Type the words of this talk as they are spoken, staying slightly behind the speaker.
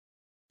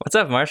What's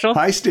up, Marshall?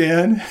 Hi,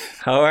 Stan.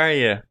 How are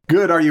you?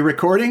 Good. Are you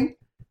recording?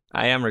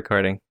 I am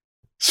recording.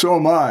 So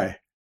am I.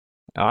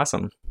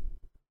 Awesome.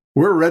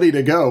 We're ready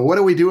to go. What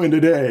are we doing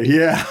today?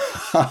 Yeah.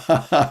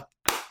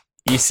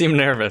 You seem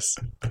nervous.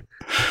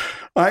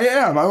 I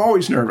am. I'm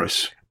always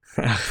nervous.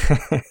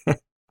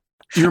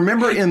 You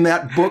remember in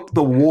that book,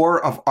 The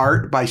War of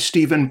Art by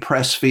Stephen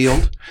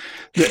Pressfield,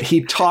 that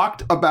he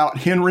talked about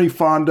Henry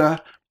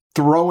Fonda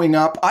throwing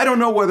up? I don't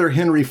know whether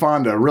Henry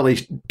Fonda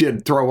really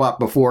did throw up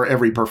before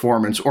every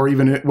performance or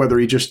even whether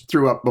he just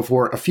threw up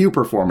before a few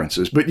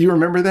performances. But you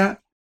remember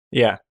that?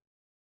 Yeah.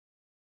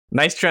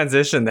 Nice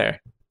transition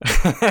there.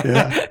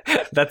 Yeah.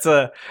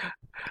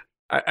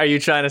 Are you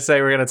trying to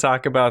say we're going to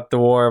talk about the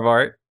War of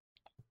Art?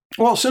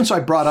 Well, since I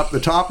brought up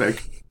the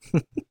topic.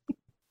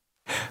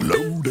 It's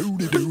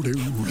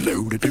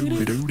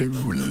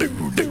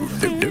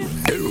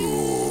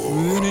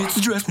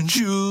the Dressman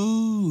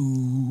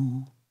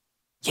Show.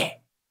 Yeah.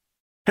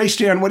 Hey,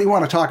 Stan, what do you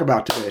want to talk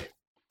about today?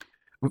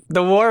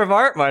 The War of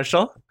Art,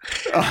 Marshall.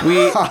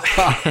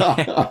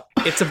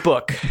 It's a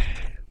book.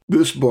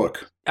 This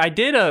book. I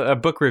did a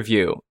book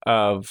review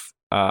of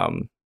what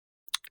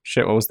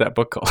was that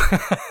book called?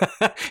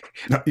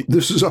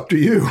 This is up to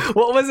you.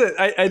 What was it?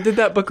 I did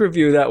that book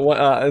review that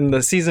in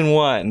the season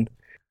 1.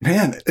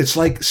 Man, it's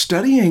like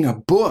studying a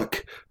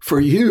book for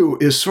you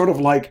is sort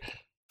of like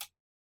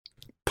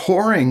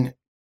pouring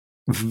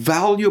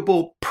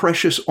valuable,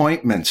 precious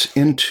ointments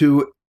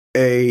into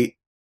a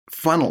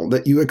funnel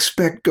that you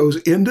expect goes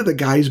into the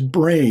guy's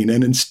brain,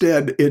 and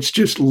instead it's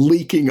just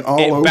leaking all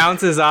over. It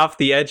bounces off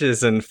the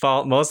edges and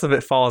most of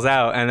it falls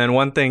out, and then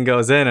one thing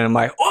goes in, and I'm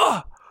like,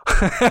 oh!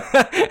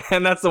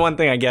 And that's the one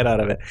thing I get out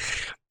of it.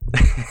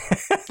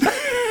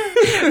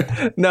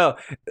 No,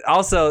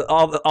 also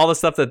all the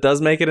stuff that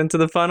does make it into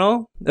the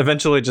funnel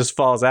eventually just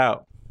falls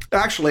out.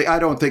 Actually, I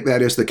don't think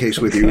that is the case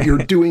with you. You're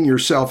doing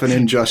yourself an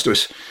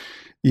injustice.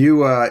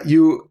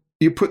 You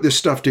put this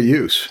stuff to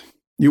use.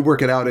 You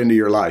work it out into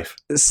your life.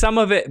 Some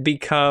of it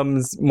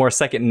becomes more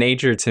second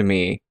nature to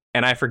me,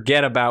 and I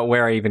forget about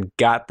where I even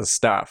got the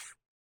stuff.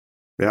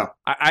 Yeah.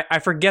 I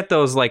forget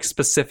those like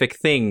specific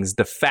things,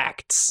 the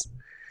facts,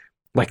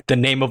 like the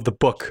name of the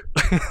book.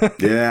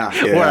 Yeah.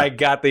 Where I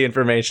got the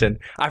information.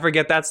 I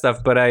forget that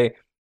stuff, but I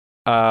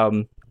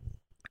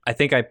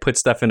think I put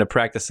stuff into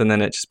practice, and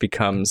then it just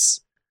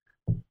becomes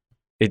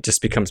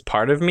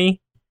part of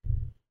me.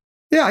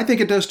 Yeah, I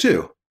think it does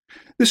too.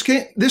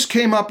 This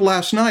came up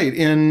last night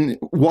in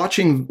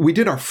watching. We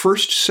did our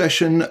first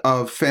session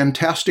of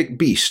Fantastic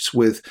Beasts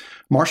with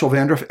Marshall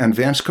Vandruff and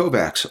Vance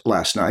Kovacs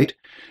last night.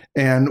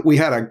 And we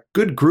had a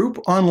good group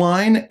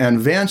online,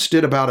 and Vance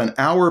did about an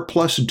hour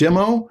plus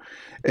demo.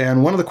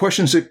 And one of the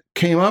questions that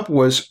came up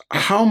was,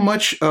 how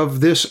much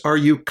of this are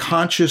you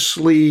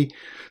consciously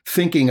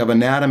thinking of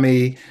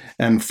anatomy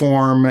and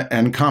form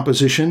and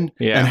composition,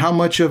 and how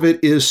much of it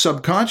is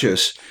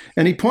subconscious?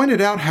 And he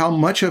pointed out how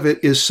much of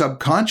it is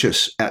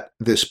subconscious at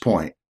this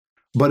point,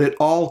 but it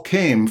all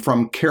came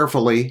from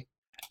carefully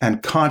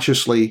and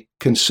consciously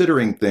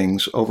considering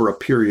things over a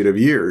period of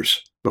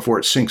years before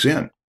it sinks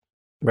in.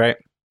 Right.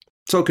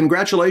 So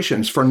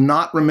congratulations for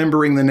not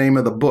remembering the name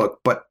of the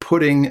book, but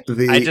putting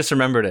I just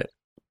remembered it.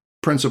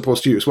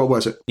 Principles to use. What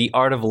was it? The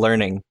Art of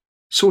Learning.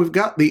 So we've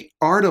got The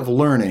Art of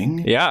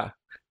Learning. Yeah.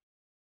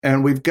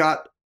 And we've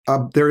got,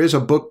 there is a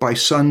book by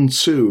Sun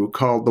Tzu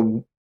called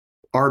The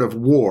Art of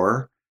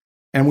War.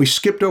 And we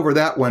skipped over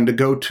that one to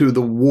go to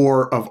The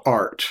War of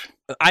Art.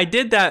 I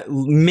did that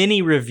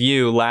mini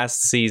review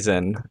last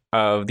season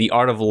of The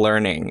Art of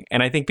Learning,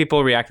 and I think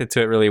people reacted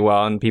to it really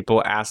well, and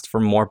people asked for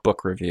more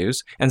book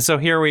reviews. And so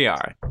here we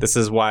are. This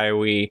is why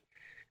we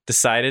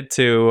decided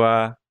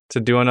to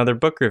do another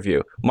book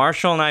review.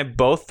 Marshall and I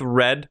both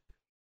read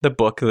the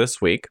book this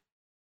week.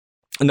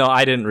 No,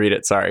 I didn't read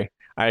it. Sorry.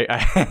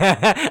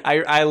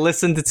 I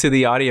listened to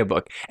the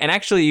audiobook. And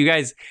actually, you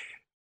guys,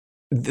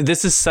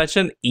 this is such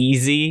an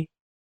easy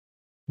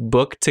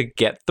book to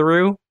get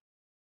through.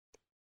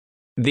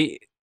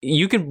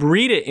 You can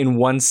read it in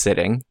one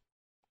sitting,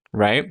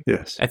 right?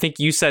 Yes. I think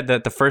you said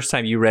that the first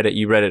time you read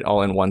it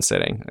all in one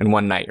sitting, in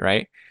one night,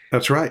 right?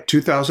 That's right.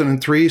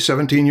 2003,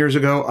 17 years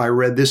ago, I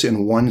read this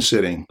in one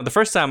sitting. The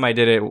first time I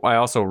did it, I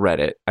also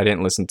read it. I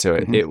didn't listen to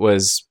it. Mm-hmm. It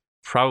was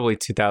probably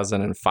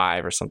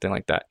 2005 or something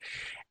like that.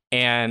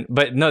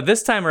 But no,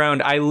 this time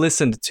around, I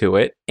listened to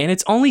it, and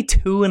it's only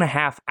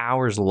 2.5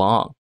 hours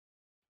long.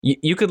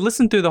 You could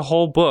listen through the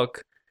whole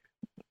book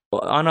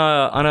on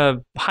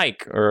a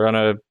hike or on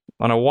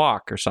a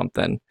walk or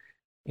something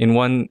in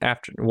one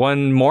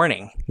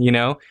morning,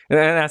 and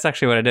that's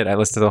actually what I did. I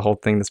listened to the whole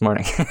thing this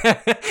morning.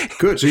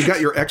 Good. So you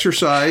got your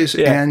exercise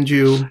and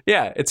you...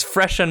 Yeah, it's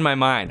fresh in my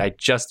mind. I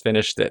just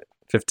finished it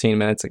 15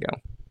 minutes ago.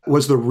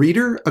 Was the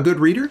reader a good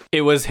reader?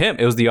 It was him.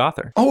 It was the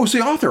author. Oh, it was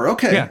the author.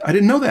 Okay. Yeah. I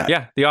didn't know that.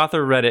 Yeah, the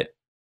author read it.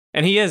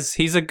 And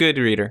he's a good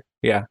reader.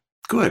 Yeah.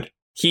 Good.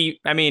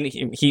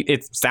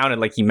 It sounded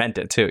like he meant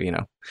it too,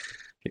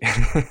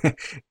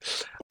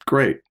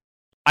 Great.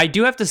 I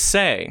do have to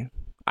say,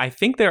 I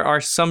think there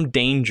are some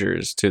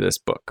dangers to this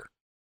book.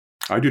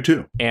 I do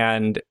too.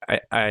 And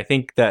I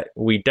think that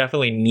we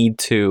definitely need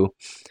to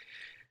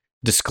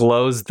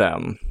disclose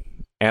them.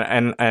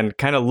 And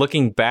kind of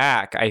looking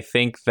back, I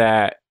think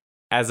that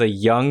as a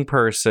young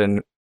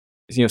person,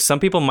 some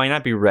people might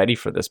not be ready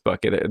for this book.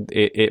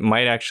 It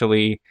might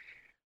actually,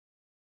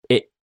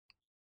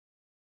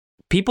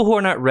 people who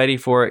are not ready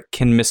for it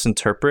can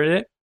misinterpret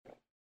it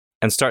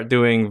and start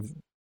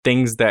doing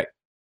things that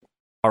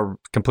are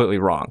completely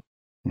wrong.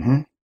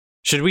 Mm-hmm.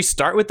 Should we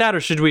start with that, or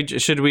should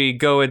we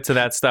go into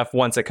that stuff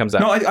once it comes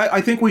out? No,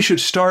 I think we should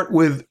start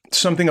with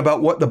something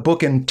about what the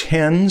book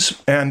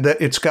intends, and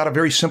that it's got a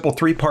very simple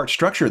 3-part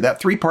structure.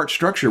 That 3-part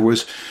structure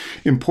was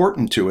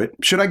important to it.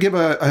 Should I give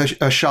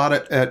a shot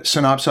at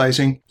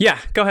synopsizing? Yeah,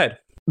 go ahead.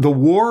 The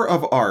War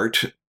of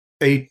Art,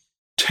 a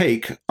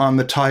take on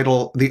the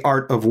title The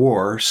Art of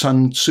War,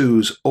 Sun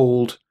Tzu's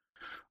old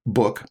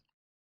book,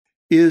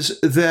 is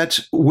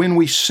that when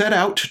we set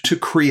out to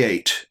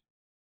create,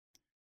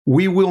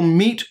 we will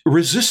meet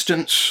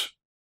resistance.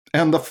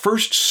 And the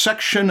first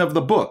section of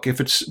the book,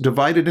 if it's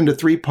divided into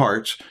 3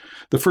 parts,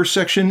 the first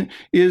section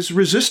is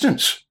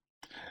resistance.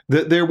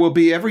 That there will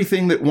be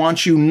everything that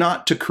wants you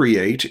not to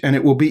create, and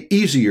it will be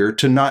easier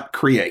to not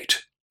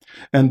create.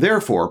 And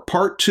therefore,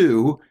 part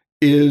 2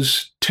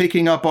 is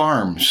taking up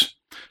arms,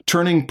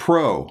 turning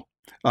pro,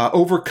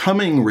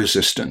 overcoming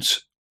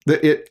resistance.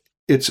 That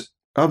it's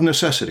of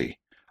necessity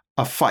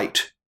a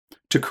fight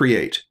to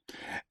create.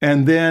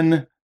 And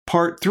then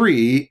part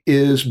 3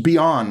 is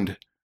beyond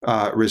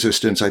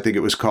resistance, I think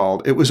it was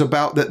called. It was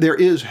about that there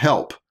is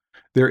help.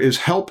 There is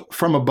help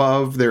from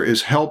above. There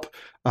is help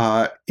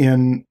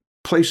in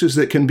places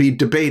that can be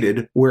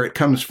debated where it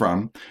comes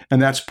from.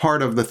 And that's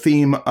part of the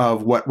theme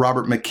of what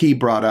Robert McKee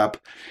brought up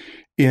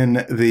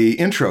in the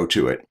intro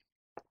to it,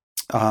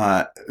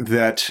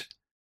 that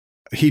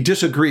he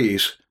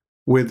disagrees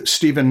with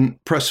Stephen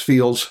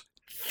Pressfield's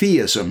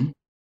theism,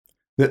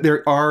 that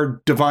there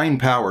are divine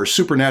powers,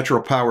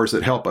 supernatural powers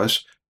that help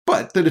us,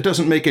 but that it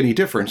doesn't make any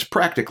difference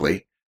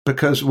practically,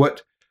 because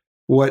what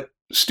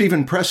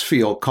Stephen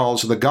Pressfield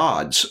calls the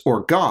gods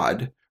or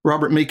God,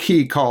 Robert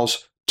McKee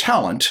calls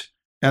talent,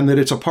 and that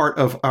it's a part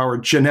of our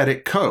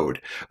genetic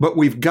code. But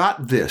we've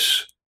got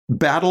this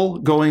battle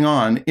going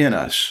on in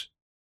us,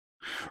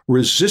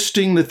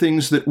 resisting the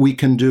things that we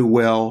can do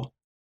well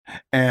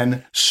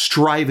and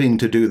striving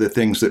to do the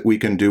things that we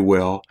can do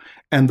well.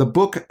 And the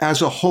book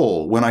as a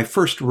whole, when I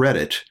first read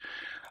it,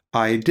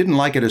 I didn't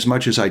like it as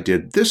much as I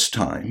did this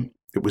time.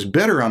 It was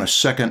better on a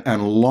second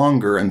and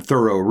longer and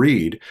thorough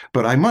read,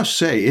 but I must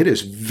say it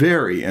is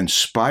very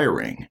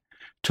inspiring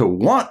to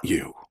want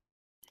you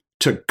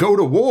to go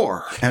to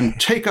war and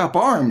take up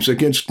arms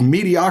against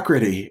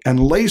mediocrity and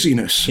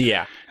laziness.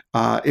 Yeah.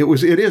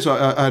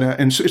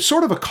 It's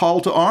sort of a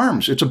call to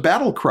arms. It's a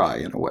battle cry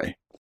in a way.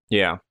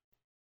 Yeah.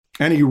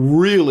 And he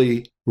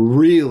really,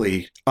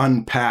 really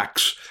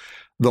unpacks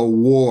the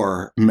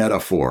war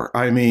metaphor.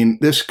 I mean,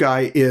 this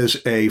guy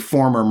is a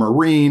former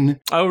Marine.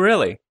 Oh,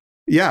 really?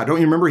 Yeah, don't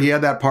you remember he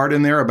had that part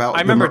in there about?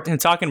 I remember him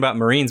talking about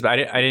Marines, but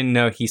I didn't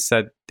know he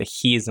said that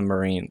he's a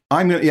Marine.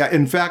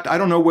 In fact, I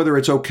don't know whether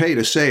it's okay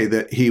to say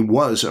that he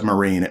was a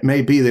Marine. It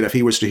may be that if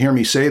he was to hear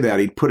me say that,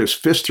 he'd put his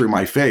fist through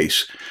my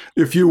face.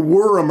 If you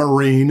were a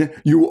Marine,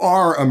 you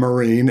are a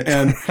Marine.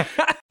 And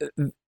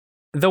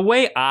the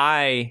way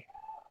I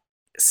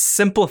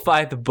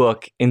simplify the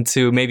book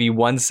into maybe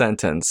one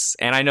sentence,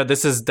 and I know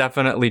this is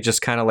definitely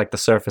just kind of like the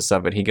surface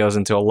of it. He goes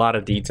into a lot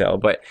of detail,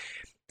 but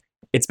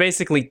it's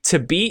basically to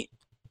beat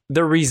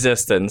the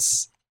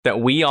resistance that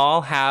we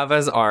all have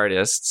as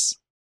artists,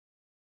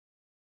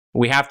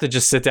 we have to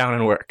just sit down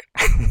and work.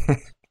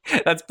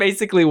 That's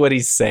basically what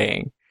he's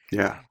saying.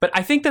 Yeah. But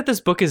I think that this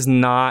book is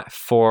not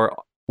for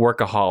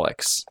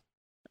workaholics.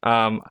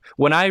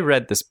 When I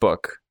read this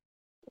book,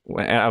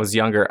 when I was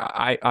younger,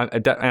 and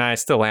I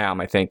still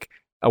am, I think,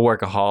 a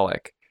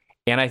workaholic.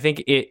 And I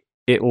think it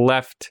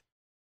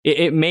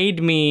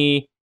made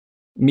me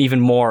even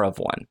more of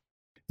one.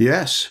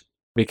 Yes.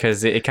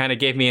 Because it kind of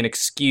gave me an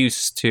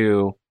excuse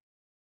to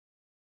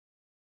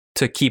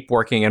keep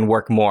working and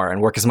work more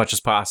and work as much as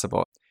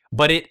possible.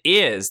 But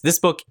this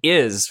book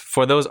is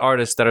for those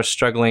artists that are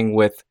struggling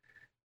with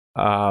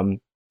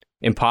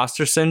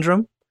imposter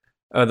syndrome,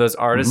 those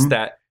artists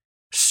that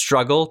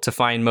struggle to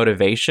find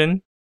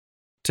motivation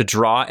to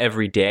draw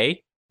every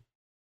day.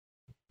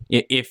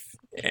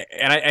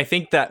 I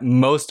think that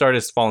most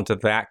artists fall into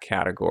that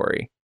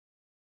category.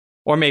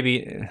 Or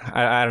maybe,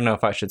 I don't know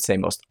if I should say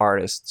most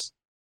artists.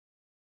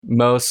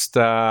 Most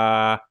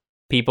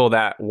people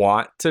that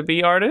want to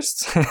be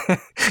artists fall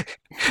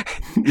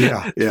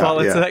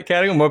into that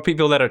category. Most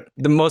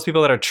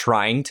people that are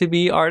trying to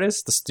be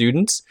artists, the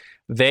students,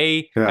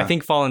 I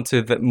think fall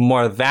into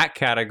more that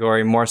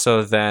category more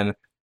so than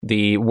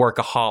the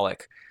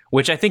workaholic,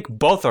 which I think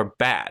both are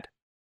bad.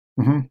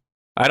 Mm-hmm.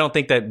 I don't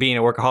think that being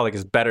a workaholic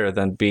is better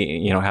than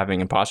being,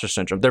 having imposter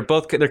syndrome. They're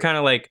kind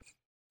of like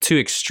two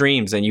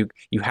extremes, and you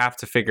have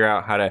to figure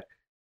out how to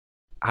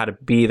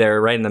be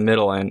there right in the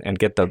middle and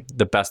get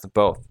the best of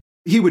both.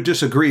 He would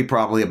disagree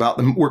probably about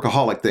the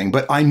workaholic thing,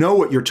 but I know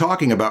what you're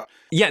talking about.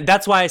 Yeah,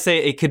 that's why I say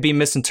it could be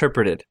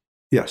misinterpreted.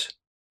 Yes.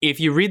 If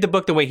you read the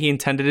book the way he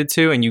intended it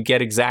to and you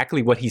get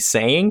exactly what he's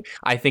saying,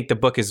 I think the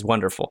book is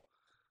wonderful.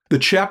 The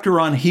chapter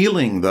on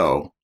healing,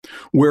 though,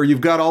 where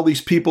you've got all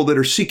these people that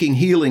are seeking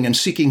healing and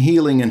seeking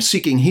healing and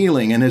seeking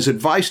healing, and his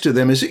advice to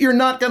them is that you're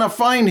not going to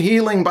find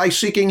healing by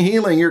seeking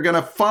healing. You're going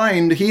to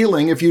find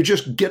healing if you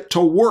just get to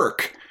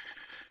work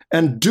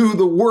and do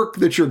the work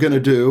that you're going to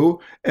do.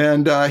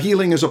 And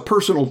healing is a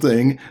personal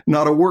thing,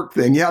 not a work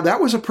thing. Yeah,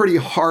 that was a pretty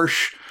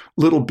harsh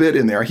little bit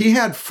in there. He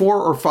had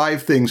 4 or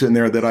 5 things in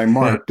there that I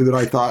marked that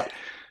I thought,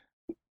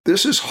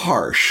 this is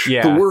harsh.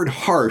 Yeah. The word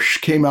harsh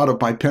came out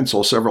of my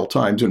pencil several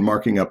times in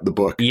marking up the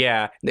book.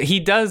 Yeah. He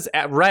does,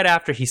 right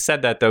after he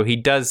said that, though, he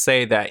does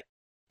say that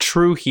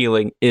true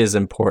healing is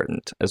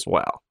important as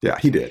well. Yeah,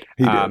 he did.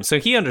 He did. So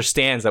he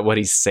understands that what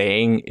he's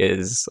saying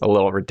is a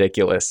little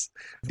ridiculous.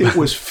 It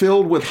was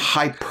filled with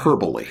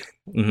hyperbole.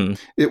 Mm-hmm.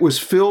 It was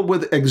filled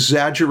with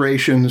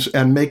exaggerations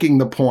and making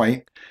the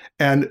point.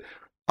 And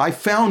I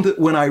found that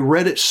when I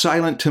read it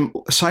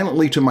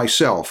silently to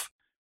myself,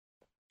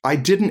 I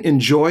didn't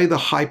enjoy the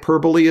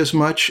hyperbole as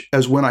much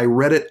as when I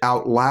read it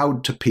out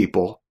loud to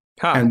people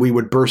and we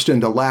would burst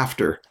into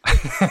laughter.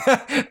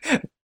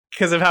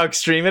 Because of how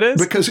extreme it is?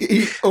 Because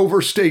he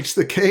overstates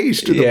the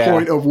case to the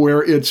point of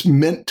where it's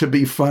meant to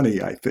be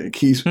funny, I think.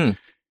 He's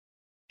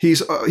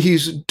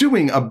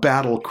doing a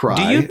battle cry.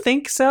 Do you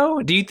think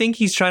so? Do you think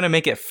he's trying to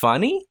make it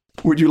funny?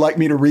 Would you like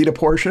me to read a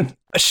portion?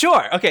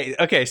 Sure.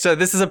 Okay. So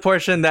this is a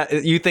portion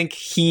that you think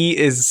he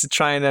is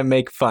trying to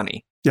make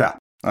funny. Yeah.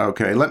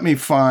 Okay. Let me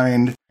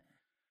find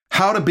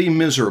How to Be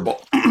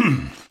Miserable.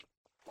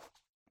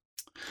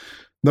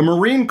 The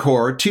Marine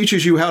Corps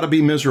teaches you how to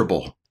be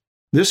miserable.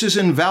 This is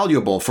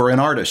invaluable for an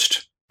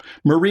artist.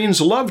 Marines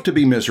love to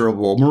be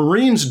miserable.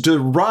 Marines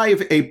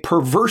derive a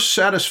perverse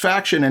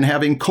satisfaction in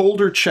having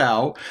colder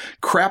chow,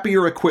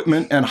 crappier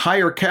equipment, and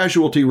higher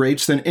casualty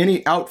rates than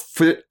any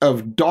outfit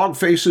of dog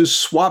faces,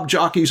 swab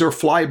jockeys, or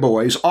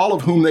flyboys, all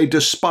of whom they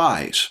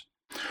despise.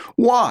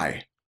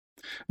 Why?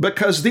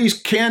 Because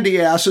these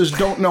candy asses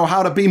don't know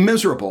how to be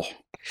miserable.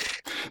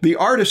 The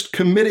artist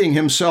committing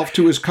himself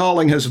to his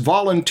calling has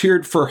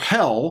volunteered for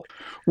hell,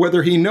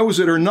 whether he knows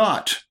it or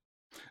not.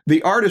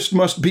 The artist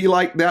must be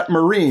like that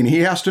Marine.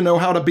 He has to know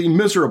how to be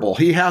miserable.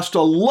 He has to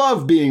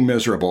love being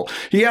miserable.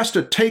 He has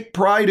to take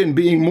pride in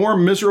being more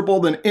miserable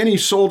than any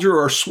soldier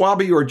or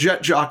swabby or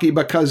jet jockey,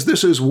 because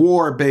this is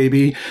war,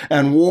 baby,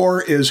 and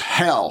war is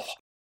hell.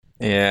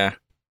 Yeah.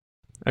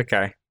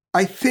 Okay.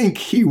 I think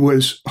he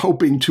was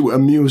hoping to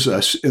amuse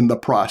us in the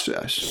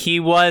process.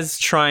 He was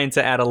trying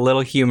to add a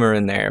little humor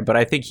in there, but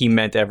I think he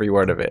meant every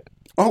word of it.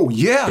 Oh,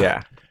 yeah.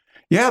 Yeah.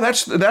 Yeah,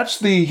 that's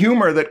the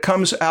humor that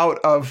comes out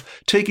of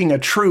taking a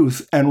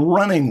truth and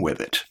running with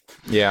it.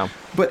 Yeah.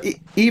 But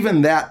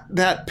even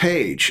that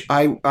page,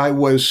 I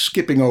was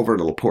skipping over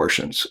little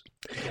portions.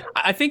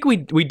 I think we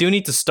do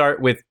need to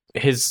start with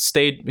his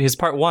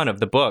part 1 of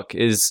the book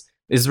is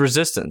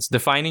resistance,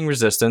 defining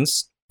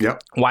resistance.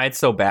 Yep. Why it's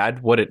so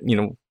bad, what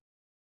the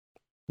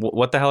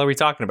hell are we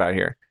talking about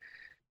here?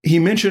 He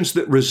mentions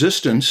that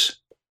resistance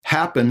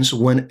happens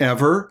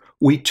whenever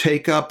we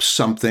take up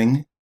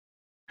something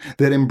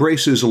that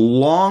embraces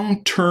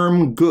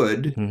long-term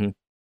good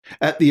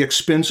at the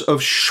expense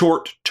of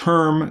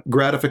short-term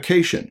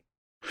gratification,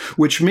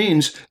 which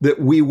means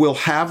that we will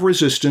have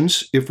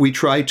resistance if we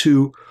try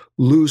to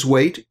lose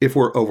weight if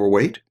we're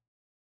overweight,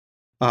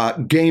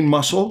 gain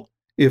muscle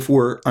if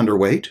we're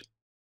underweight,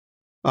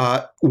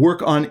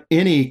 work on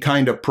any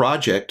kind of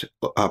project,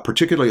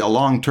 particularly a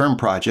long-term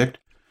project,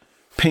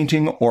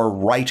 painting or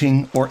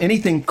writing or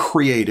anything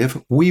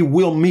creative. We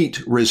will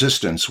meet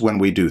resistance when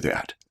we do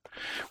that.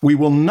 We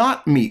will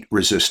not meet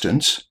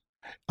resistance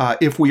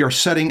if we are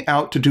setting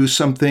out to do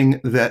something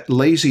that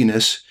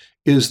laziness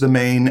is the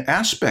main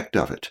aspect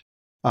of it.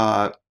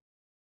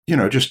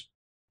 Just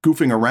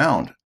goofing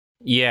around.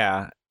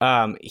 Yeah.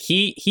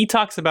 He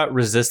talks about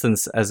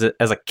resistance as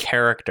a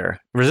character.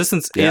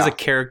 Resistance is a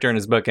character in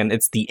his book, and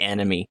it's the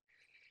enemy.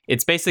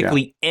 It's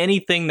basically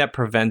anything that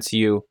prevents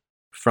you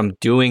from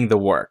doing the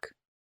work.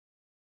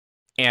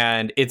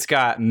 And it's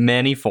got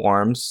many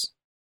forms.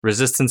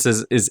 Resistance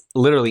is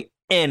literally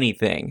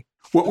anything.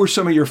 What were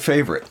some of your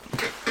favorite?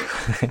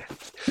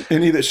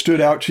 Any that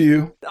stood out to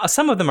you?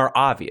 Some of them are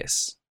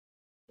obvious,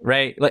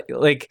 right?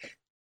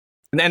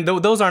 And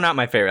those are not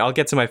my favorite. I'll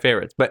get to my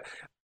favorites, but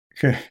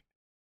okay.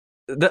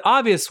 The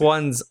obvious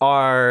ones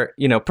are,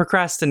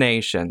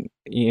 procrastination,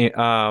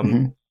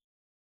 getting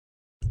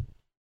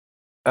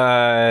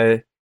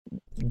to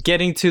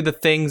the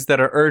things that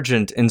are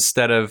urgent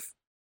instead of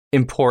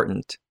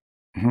important,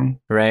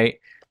 right?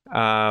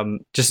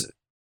 Just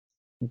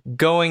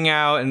going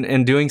out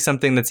and doing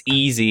something that's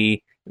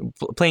easy,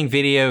 playing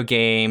video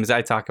games.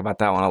 I talk about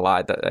that one a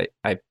lot.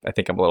 I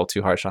think I'm a little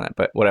too harsh on it,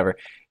 but whatever.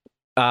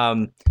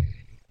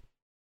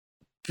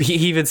 He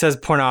even says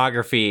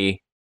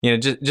pornography,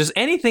 just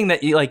anything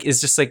that you like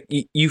is just like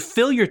you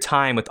fill your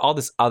time with all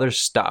this other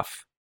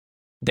stuff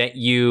that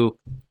you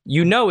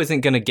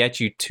isn't going to get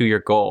you to your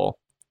goal,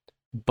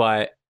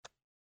 but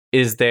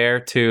is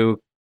there to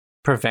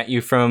prevent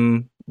you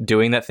from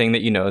doing that thing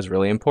that is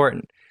really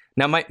important.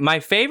 Now, my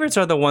favorites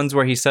are the ones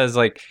where he says,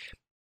 like,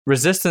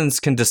 resistance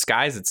can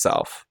disguise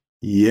itself.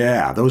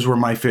 Yeah, those were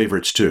my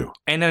favorites too.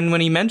 And then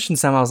when he mentioned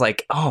some, I was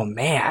like, oh,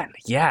 man,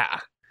 yeah.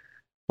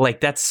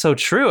 Like, that's so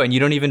true. And you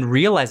don't even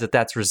realize that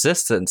that's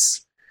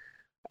resistance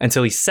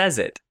until he says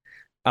it.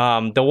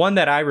 The one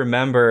that I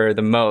remember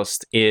the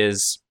most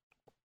is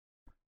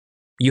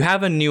you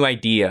have a new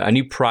idea, a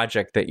new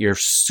project that you're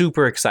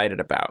super excited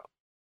about.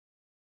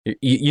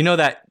 You know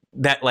that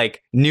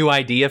like new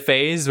idea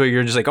phase where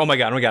you're just like, oh my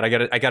God,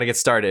 I gotta get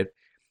started.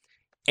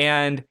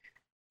 And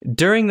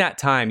during that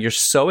time, you're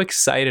so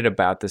excited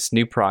about this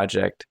new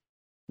project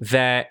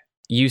that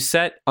you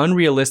set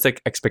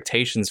unrealistic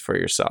expectations for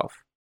yourself.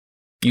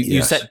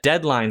 You set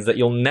deadlines that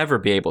you'll never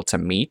be able to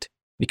meet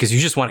because you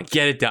just want to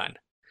get it done.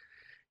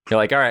 You're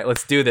like, all right,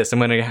 let's do this. I'm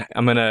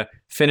gonna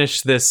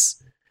finish this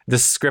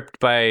script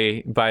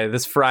by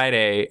this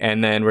Friday,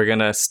 and then we're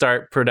gonna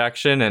start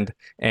production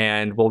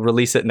and we'll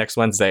release it next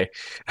Wednesday.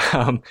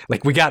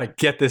 Like, we gotta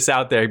get this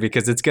out there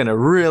because it's gonna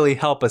really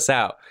help us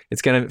out.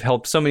 It's gonna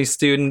help so many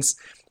students.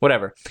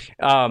 Whatever.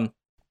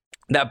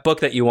 That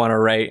book that you want to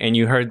write, and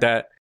you heard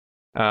that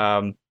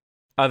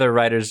other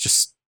writers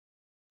just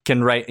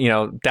can write,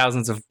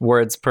 thousands of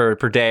words per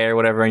day or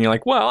whatever, and you're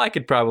like, well, I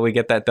could probably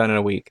get that done in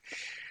a week.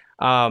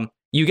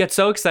 You get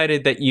so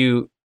excited that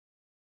you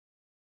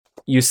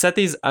set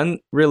these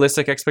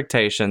unrealistic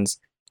expectations,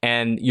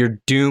 and you're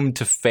doomed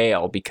to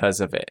fail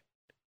because of it.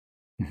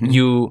 Mm-hmm.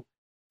 You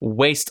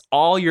waste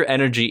all your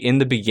energy in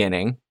the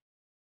beginning,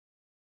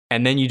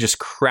 and then you just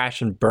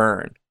crash and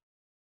burn.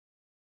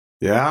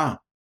 Yeah.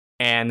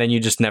 And then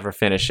you just never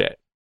finish it.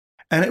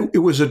 And it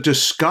was a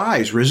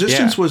disguise.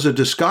 Resistance was a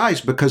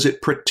disguise because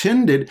it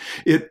pretended,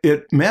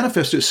 it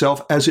manifested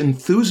itself as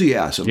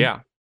enthusiasm.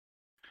 Yeah.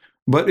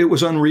 But it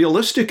was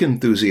unrealistic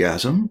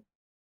enthusiasm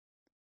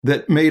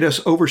that made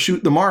us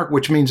overshoot the mark,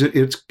 which means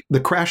it's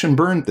the crash and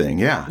burn thing.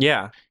 Yeah.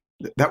 Yeah.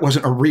 That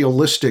wasn't a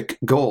realistic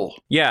goal.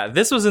 Yeah.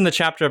 This was in the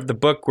chapter of the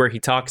book where he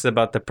talks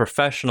about the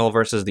professional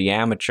versus the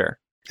amateur.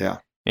 Yeah.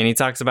 And he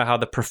talks about how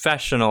the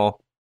professional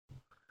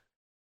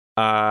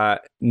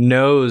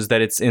knows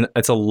that it's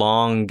a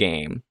long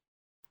game.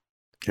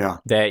 Yeah.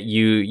 That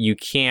you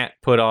can't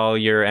put all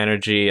your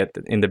energy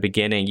in the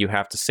beginning. You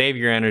have to save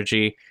your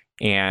energy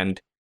and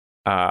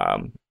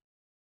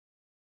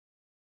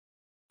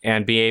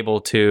be able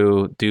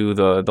to do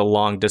the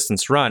long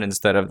distance run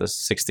instead of the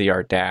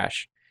 60-yard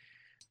dash.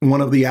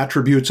 One of the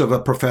attributes of a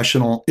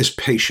professional is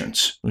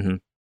patience. Mm-hmm.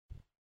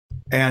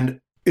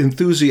 And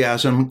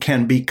enthusiasm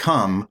can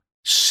become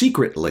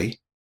secretly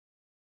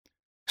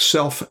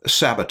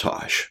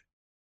self-sabotage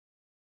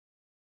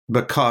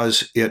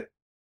because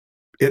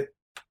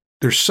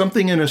there's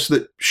something in us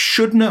that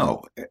should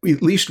know,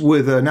 at least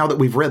with now that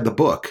we've read the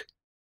book,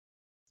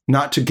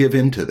 not to give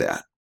in to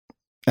that.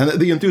 And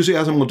the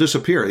enthusiasm will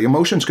disappear. The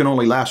emotions can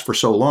only last for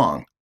so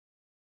long.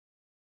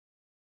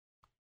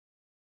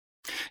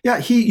 Yeah,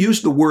 he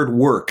used the word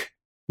work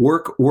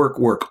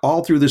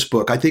all through this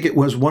book. I think it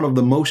was one of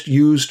the most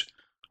used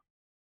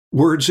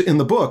words in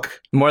the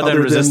book. More than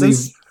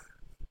resistance?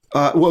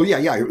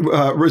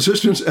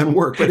 Resistance and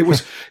work. But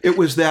it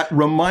was that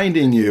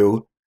reminding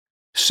you,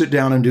 sit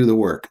down and do the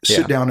work.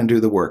 Sit down and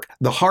do the work.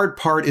 The hard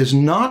part is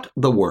not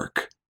the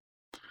work.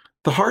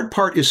 The hard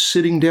part is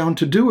sitting down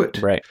to do it.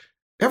 Right.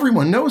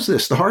 Everyone knows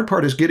this. The hard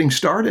part is getting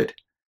started.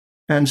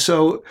 And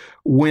so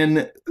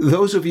when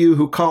those of you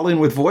who call in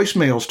with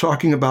voicemails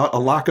talking about a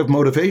lack of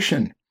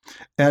motivation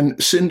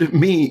and send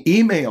me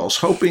emails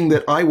hoping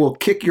that I will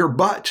kick your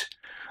butt,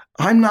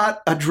 I'm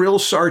not a drill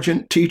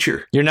sergeant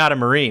teacher. You're not a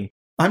Marine.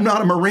 I'm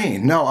not a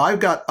Marine. No, I've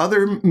got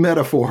other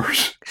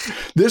metaphors.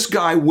 This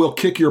guy will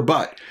kick your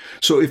butt.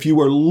 So if you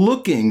are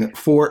looking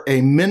for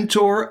a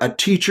mentor, a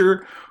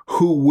teacher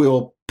who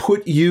will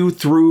put you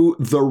through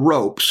the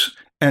ropes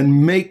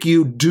and make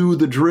you do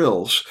the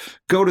drills,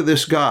 go to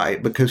this guy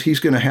because he's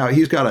got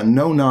a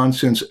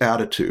no-nonsense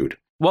attitude.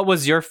 What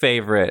was your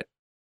favorite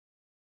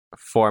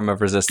form of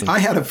resistance? I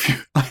had a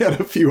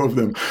few of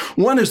them.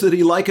 One is that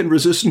he likened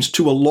resistance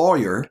to a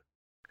lawyer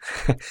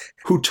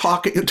who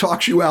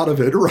talks you out of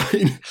it,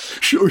 right?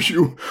 Shows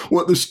you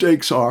what the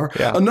stakes are.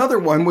 Yeah. Another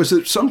one was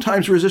that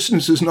sometimes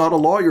resistance is not a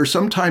lawyer.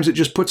 Sometimes it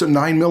just puts a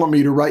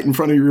 9mm right in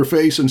front of your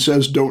face and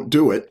says, don't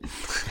do it.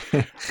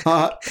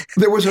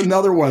 There was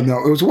another one,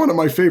 though. It was one of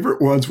my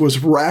favorite ones, was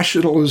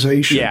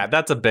rationalization. Yeah,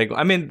 that's a big one.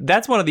 I mean,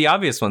 that's one of the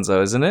obvious ones,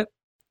 though, isn't it?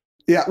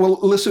 Yeah, well,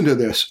 listen to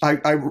this.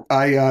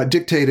 I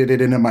dictated it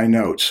into my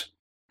notes.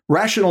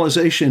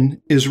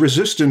 Rationalization is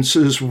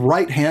resistance's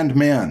right-hand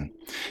man.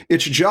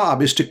 Its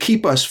job is to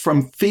keep us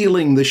from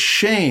feeling the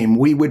shame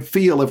we would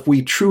feel if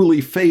we truly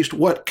faced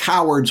what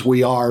cowards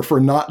we are for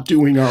not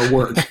doing our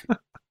work.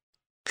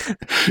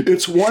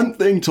 It's one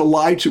thing to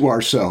lie to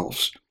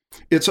ourselves.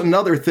 It's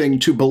another thing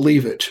to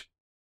believe it.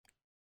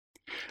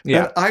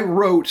 Yeah. And I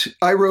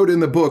wrote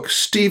in the book,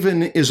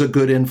 Stephen is a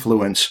good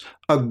influence,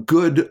 a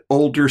good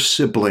older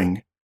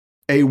sibling,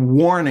 a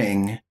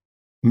warning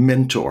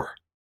mentor.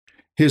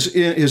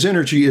 His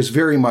energy is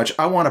very much,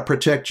 I want to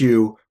protect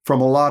you from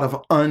a lot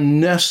of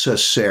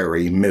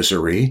unnecessary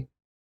misery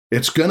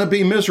It's going to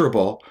be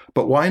miserable,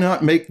 but why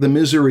not make the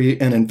misery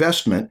an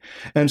investment?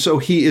 And so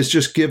he is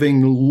just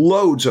giving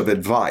loads of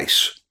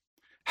advice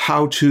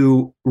how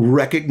to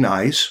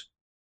recognize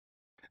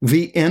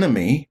the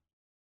enemy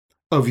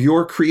of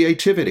your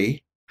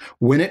creativity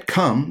when it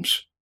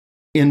comes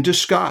in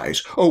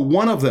disguise. Oh,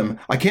 one of them,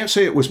 I can't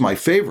say it was my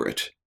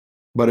favorite,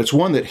 but it's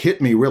one that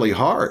hit me really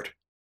hard,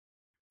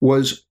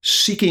 was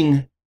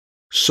seeking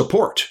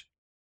support.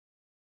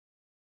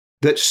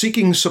 That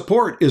seeking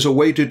support is a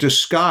way to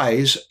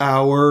disguise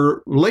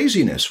our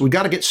laziness. We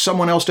got to get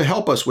someone else to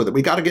help us with it.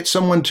 We got to get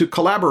someone to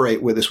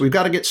collaborate with us. We've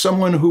got to get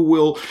someone who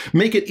will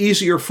make it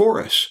easier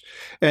for us.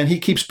 And he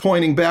keeps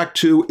pointing back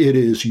to, it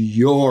is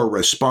your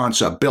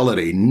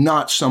responsibility,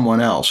 not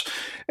someone else.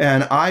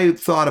 And I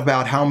thought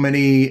about how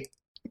many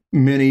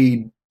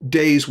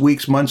days,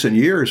 weeks, months, and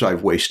years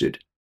I've wasted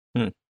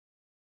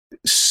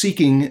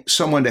seeking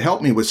someone to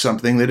help me with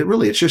something that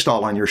it's just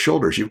all on your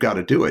shoulders. You've got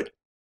to do it.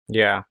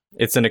 Yeah.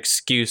 It's an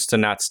excuse to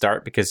not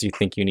start because you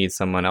think you need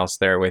someone else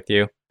there with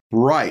you.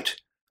 Right.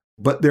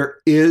 But there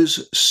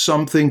is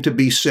something to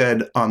be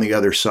said on the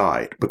other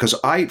side, because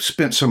I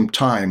spent some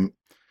time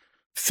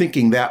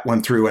thinking that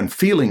one through and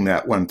feeling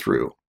that one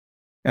through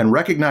and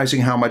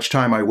recognizing how much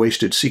time I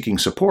wasted seeking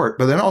support,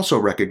 but then also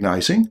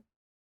recognizing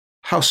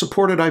how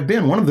supported I've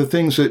been. One of the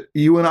things that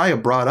you and I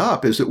have brought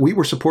up is that we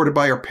were supported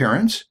by our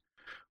parents,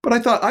 but I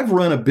thought I've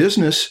run a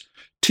business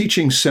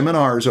teaching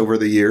seminars over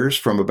the years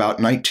from about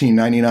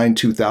 1999,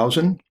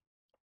 2000,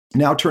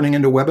 now turning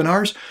into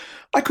webinars.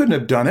 I couldn't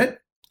have done it.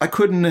 I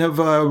couldn't have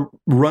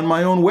run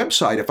my own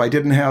website if I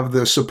didn't have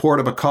the support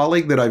of a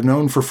colleague that I've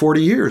known for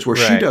 40 years, where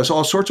she does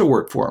all sorts of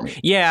work for me.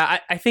 Yeah,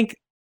 I think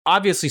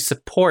obviously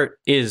support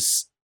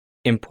is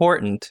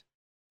important,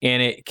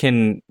 and it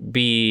can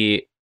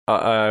be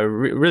a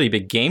really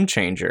big game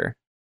changer.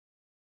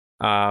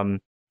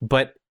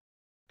 But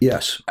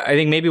yes, I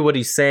think maybe what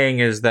he's saying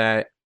is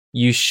that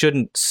it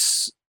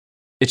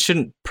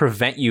shouldn't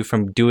prevent you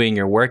from doing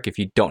your work if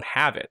you don't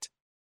have it.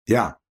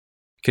 Yeah.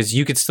 Because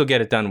you could still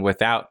get it done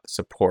without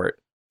support.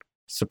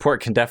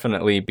 Support can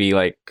definitely be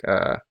like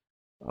a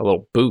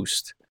little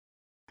boost.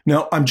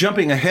 Now, I'm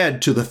jumping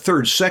ahead to the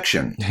third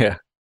section. Yeah.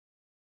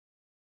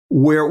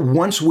 Where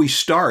once we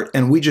start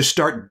and we just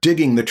start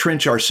digging the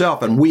trench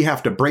ourselves and we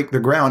have to break the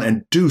ground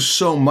and do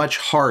so much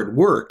hard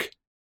work,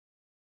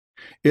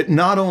 it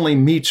not only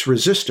meets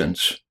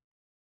resistance,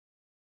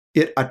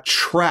 it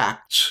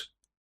attracts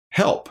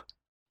help.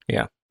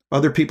 Yeah.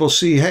 Other people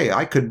see, hey,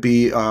 I could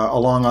be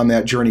along on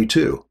that journey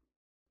too.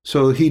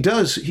 So he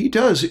does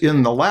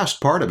in the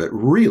last part of it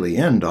really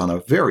end on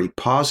a very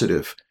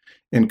positive,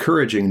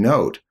 encouraging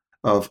note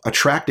of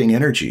attracting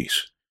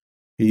energies.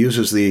 He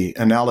uses the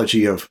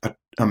analogy of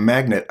a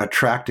magnet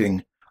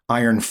attracting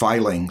iron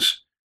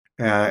filings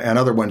and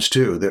other ones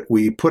too, that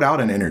we put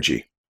out an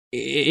energy.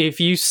 If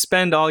you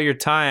spend all your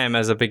time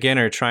as a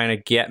beginner trying to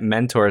get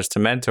mentors to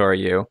mentor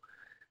you,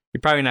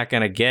 you're probably not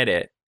going to get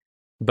it.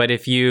 But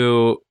if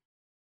you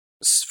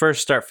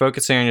first start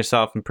focusing on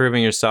yourself,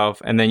 improving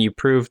yourself, and then you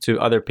prove to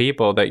other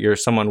people that you're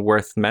someone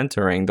worth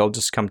mentoring, they'll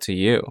just come to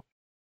you.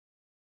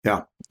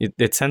 Yeah.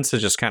 It tends to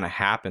just kind of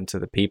happen to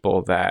the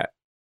people that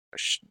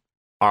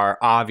are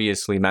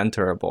obviously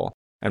mentorable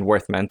and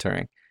worth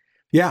mentoring.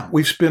 Yeah,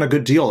 we've spent a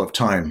good deal of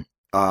time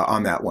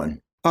on that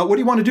one. What do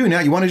you want to do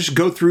now? You want to just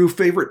go through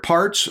favorite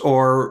parts,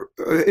 or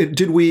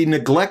did we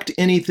neglect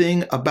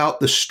anything about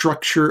the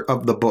structure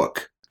of the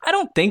book? I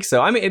don't think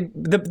so. I mean,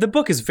 the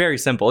book is very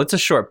simple. It's a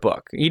short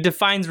book. He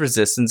defines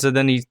resistance, and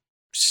then he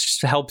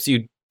helps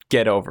you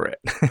get over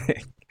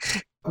it.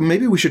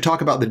 Maybe we should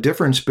talk about the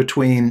difference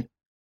between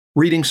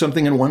reading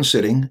something in one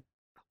sitting,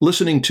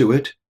 listening to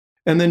it,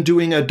 and then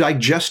doing a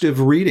digestive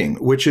reading,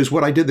 which is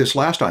what I did this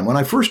last time. When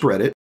I first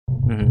read it,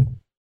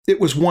 It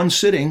was one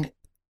sitting,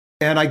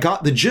 and I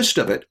got the gist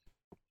of it,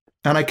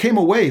 and I came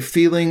away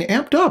feeling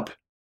amped up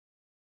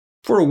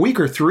for a week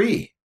or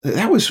 3.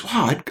 That was,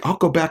 wow, I'll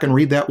go back and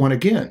read that one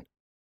again.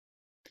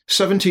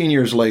 17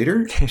 years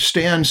later,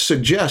 Stan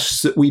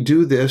suggests that we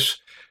do this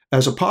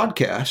as a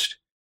podcast.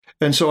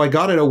 And so I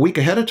got it a week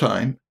ahead of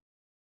time.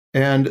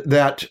 And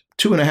that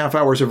 2.5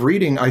 hours of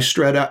reading, I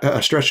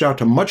stretched out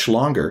to much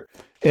longer.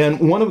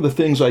 And one of the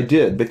things I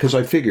did, because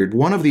I figured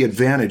one of the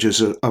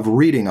advantages of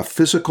reading a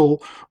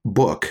physical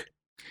book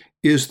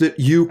is that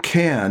you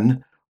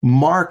can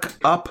mark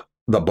up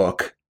the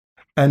book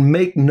and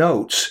make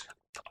notes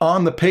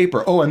on the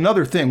paper. Oh,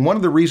 another thing, one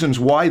of the reasons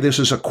why this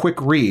is a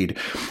quick read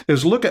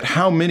is look at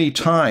how many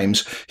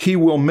times he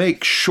will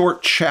make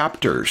short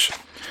chapters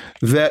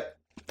that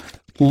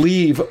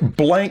leave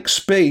blank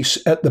space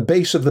at the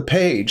base of the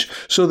page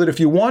so that if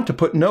you want to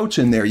put notes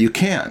in there, you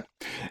can.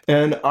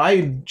 And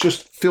I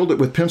just filled it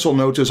with pencil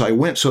notes as I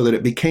went so that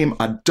it became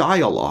a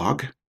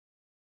dialogue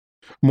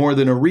more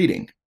than a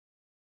reading.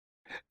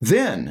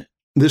 Then,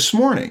 this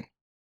morning,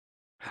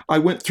 I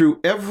went through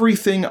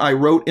everything I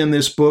wrote in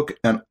this book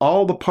and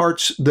all the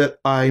parts that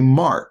I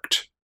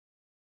marked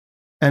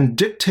and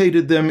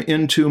dictated them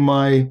into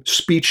my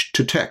speech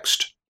to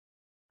text.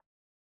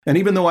 And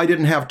even though I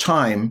didn't have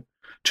time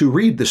to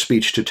read the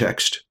speech to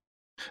text,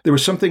 There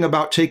was something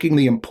about taking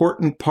the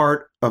important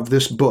part of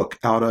this book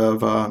out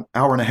of an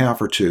hour and a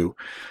half or two,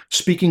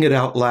 speaking it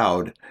out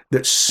loud,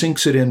 that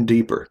sinks it in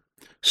deeper.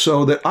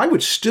 So that I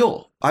would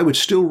still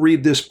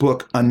read this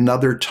book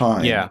another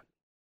time. Yeah.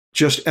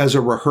 Just as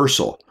a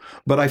rehearsal.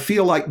 But I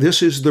feel like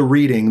this is the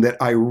reading that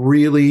I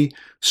really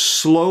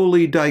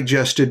slowly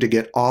digested to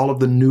get all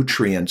of the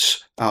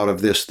nutrients out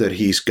of this that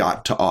he's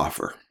got to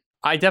offer.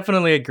 I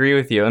definitely agree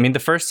with you. I mean, the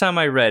first time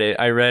I read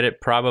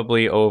it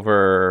probably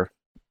over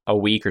a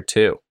week or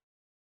two.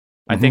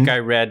 I think I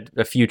read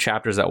a few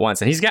chapters at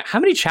once. And he's got, how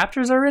many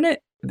chapters are in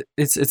it?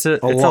 It's a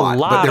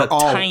lot of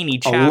tiny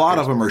chapters. A lot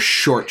of them are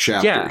short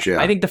chapters,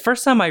 yeah. I think the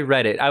first time I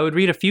read it, I would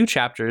read a few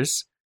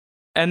chapters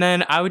and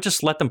then I would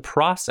just let them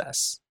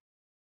process.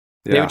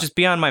 Yeah. They would just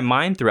be on my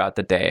mind throughout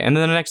the day. And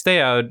then the next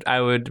day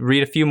I would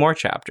read a few more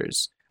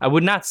chapters. I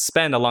would not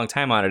spend a long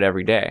time on it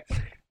every day.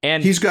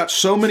 And he's got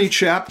so many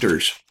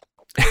chapters.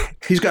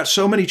 He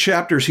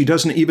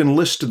doesn't even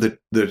list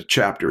the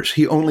chapters.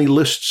 He only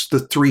lists the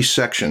 3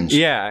 sections.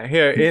 Yeah,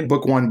 here in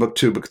book 1, book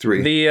 2, book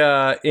 3.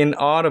 The in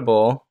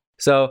Audible.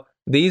 So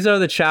these are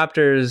the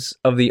chapters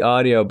of the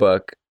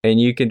audiobook,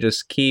 and you can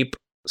just keep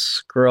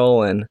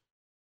scrolling.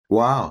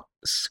 Wow.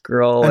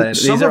 Scrolling. And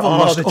some of them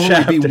must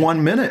only be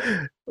 1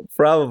 minute.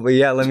 Probably,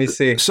 yeah. Let me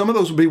see. Some of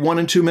those will be 1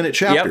 and 2 minute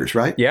chapters,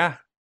 right? Yeah.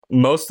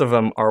 Most of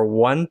them are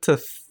 1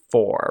 to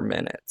 4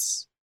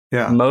 minutes.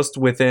 Yeah. Most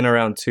within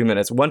around 2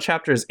 minutes. One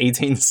chapter is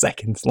 18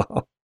 seconds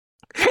long.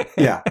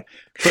 Yeah.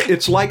 But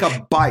it's like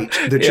a bite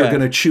that you're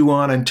going to chew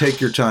on and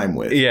take your time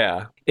with.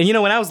 Yeah. And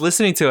when I was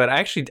listening to it,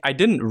 I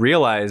didn't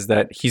realize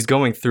that he's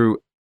going through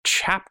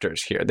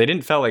chapters here. They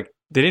didn't feel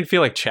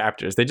like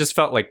chapters. They just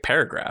felt like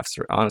paragraphs,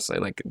 honestly.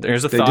 Like,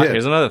 there's a thought,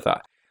 here's another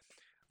thought.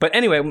 But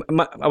anyway,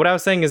 what I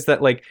was saying is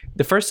that, like,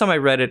 the first time I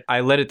read it,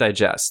 I let it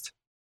digest.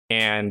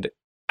 And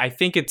I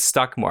think it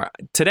stuck more.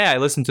 Today, I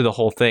listened to the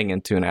whole thing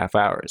in 2.5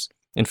 hours.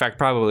 In fact,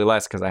 probably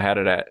less because I had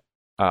it at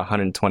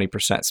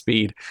 120%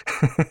 speed.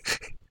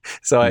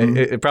 So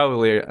it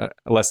probably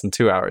less than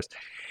 2 hours.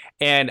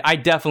 And I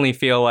definitely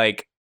feel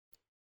like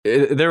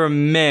there were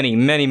many,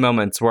 many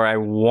moments where I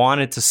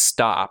wanted to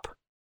stop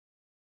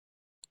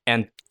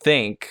and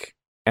think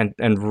and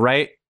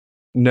write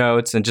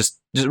notes and just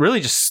really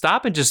just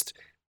stop and just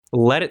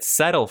let it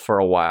settle for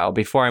a while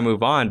before I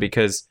move on,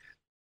 because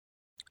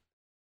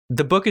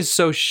the book is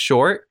so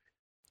short,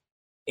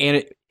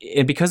 and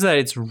because of that,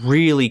 it's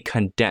really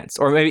condensed.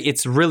 Or maybe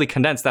it's really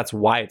condensed, that's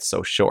why it's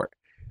so short.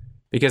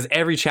 Because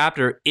every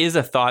chapter is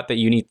a thought that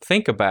you need to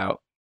think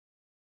about.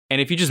 And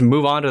if you just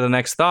move on to the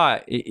next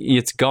thought,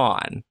 it's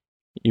gone.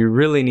 You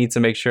really need to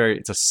make sure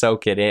to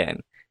soak it in.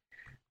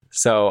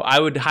 So I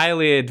would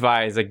highly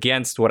advise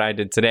against what I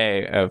did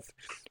today of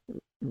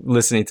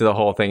listening to the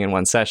whole thing in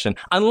one session,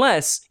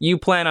 unless you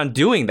plan on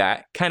doing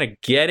that, kind of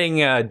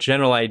getting a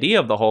general idea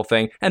of the whole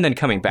thing and then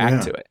coming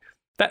back to it.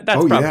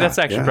 That's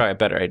actually probably a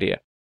better idea.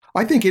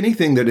 I think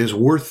anything that is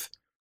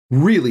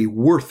really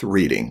worth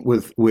reading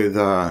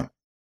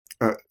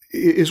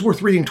is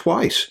worth reading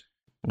twice.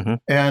 Mm-hmm.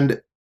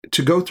 And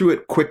to go through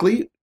it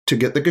quickly, to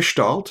get the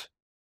gestalt,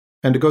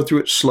 and to go through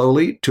it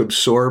slowly, to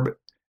absorb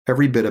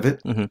every bit of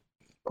it. Mm-hmm.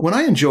 When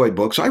I enjoy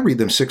books, I read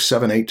them 6,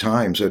 7, 8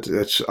 times.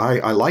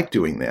 I like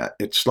doing that.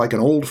 It's like an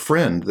old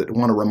friend that I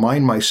want to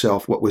remind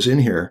myself what was in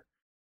here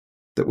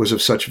that was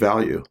of such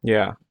value.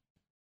 Yeah.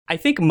 I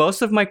think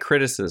most of my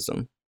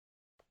criticism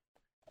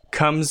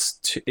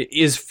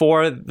is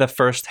for the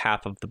first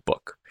half of the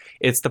book.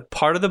 It's the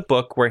part of the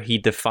book where he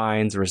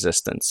defines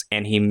resistance,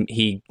 and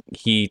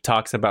he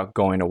talks about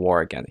going to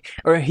war again,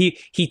 or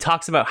he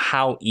talks about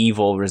how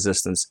evil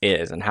resistance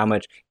is and how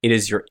much it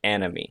is your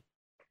enemy.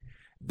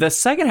 The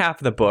second half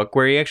of the book,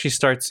 where he actually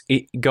starts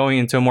going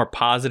into a more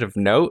positive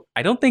note,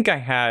 I don't think I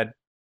had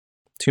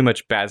too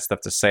much bad stuff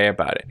to say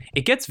about it.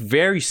 It gets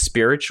very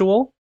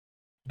spiritual,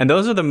 and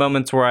those are the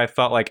moments where I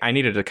felt like I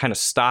needed to kind of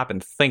stop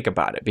and think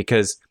about it,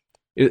 because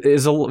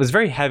it was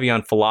very heavy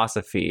on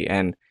philosophy,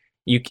 and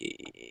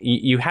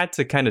you had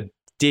to kind of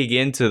dig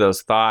into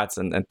those thoughts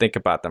and think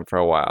about them for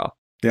a while.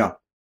 Yeah.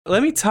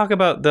 Let me talk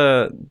about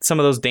some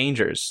of those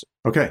dangers.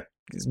 Okay.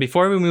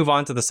 Before we move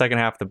on to the second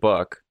half of the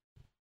book.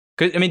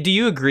 I mean, do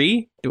you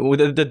agree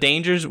with the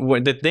dangers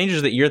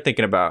that you're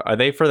thinking about? Are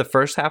they for the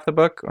first half of the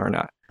book or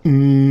not?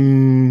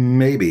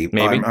 Maybe.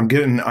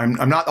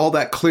 I'm not all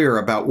that clear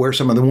about where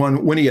some of the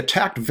one when he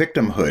attacked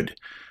victimhood.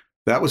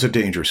 That was a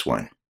dangerous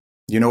one.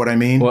 You know what I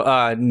mean?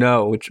 Well,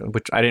 no, which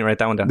I didn't write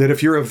that one down. That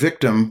if you're a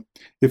victim,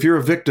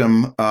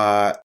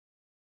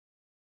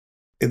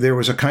 there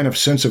was a kind of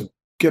sense of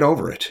get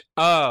over it.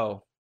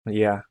 Oh,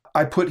 yeah.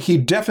 I put he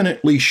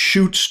definitely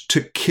shoots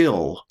to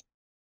kill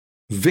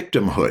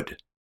victimhood.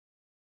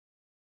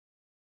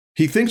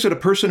 He thinks that a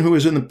person who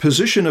is in the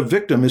position of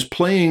victim is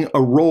playing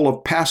a role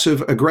of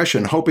passive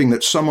aggression, hoping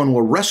that someone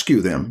will rescue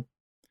them,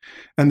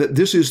 and that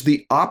this is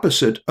the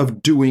opposite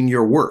of doing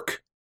your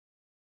work.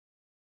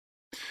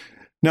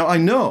 Now, I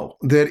know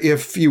that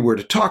if you were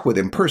to talk with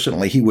him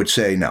personally, he would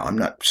say, no, I'm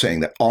not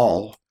saying that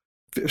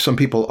some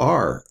people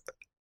are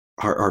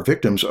are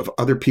victims of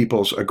other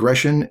people's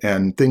aggression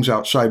and things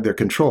outside their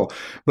control.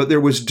 But there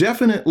was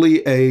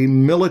definitely a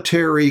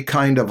military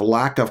kind of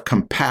lack of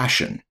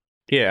compassion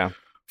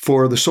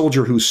for the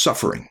soldier who's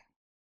suffering.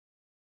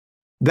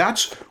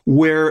 That's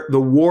where the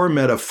war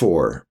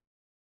metaphor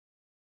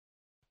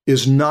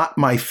is not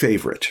my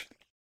favorite.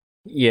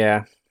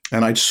 Yeah.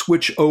 And I'd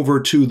switch over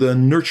to the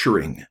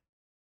nurturing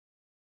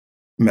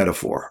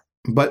metaphor.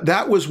 But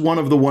that was one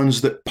of the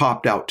ones that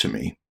popped out to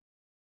me.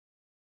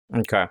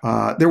 Okay.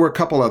 There were a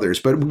couple others,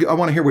 but I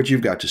want to hear what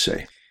you've got to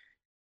say.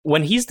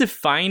 When he's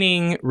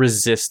defining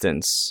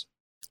resistance,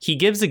 he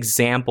gives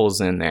examples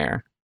in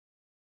there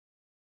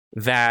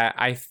that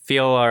I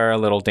feel are a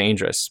little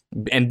dangerous.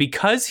 And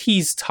because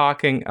he's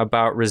talking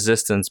about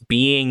resistance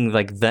being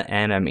like the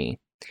enemy,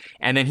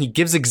 and then he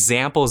gives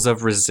examples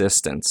of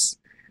resistance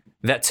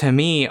that to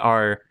me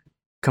are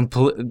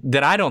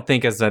that I don't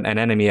think as an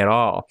enemy at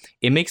all.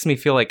 It makes me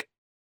feel like,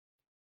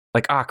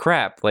 ah,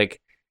 crap, like,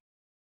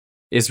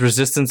 is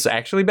resistance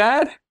actually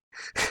bad?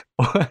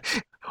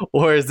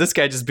 Or is this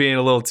guy just being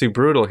a little too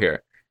brutal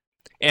here?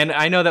 And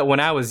I know that when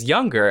I was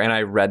younger and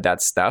I read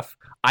that stuff,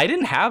 I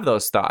didn't have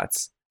those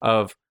thoughts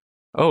of,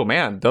 oh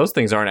man, those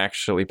things aren't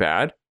actually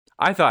bad.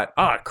 I thought,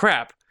 oh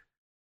crap,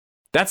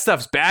 that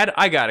stuff's bad.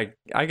 I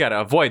gotta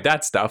avoid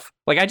that stuff.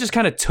 Like, I just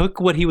kind of took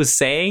what he was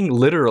saying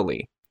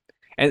literally.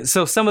 And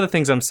so some of the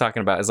things I'm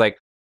talking about is like,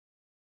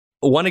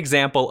 one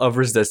example of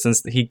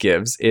resistance that he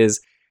gives is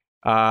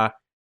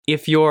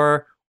if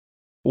your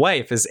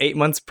wife is 8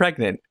 months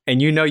pregnant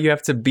and you know you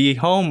have to be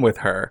home with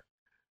her,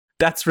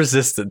 that's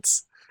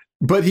resistance.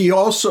 But he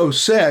also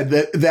said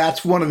that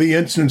that's one of the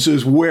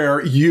instances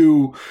where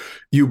you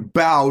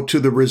bow to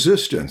the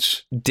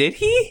resistance. Did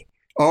he?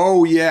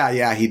 Oh,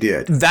 yeah, he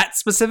did. That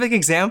specific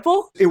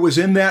example? It was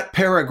in that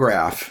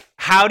paragraph.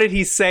 How did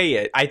he say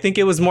it? I think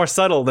it was more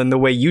subtle than the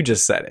way you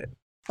just said it.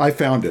 I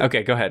found it.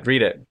 Okay, go ahead.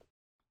 Read it.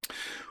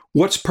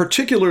 What's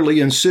particularly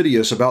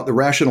insidious about the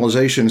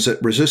rationalizations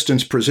that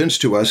resistance presents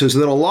to us is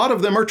that a lot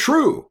of them are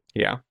true.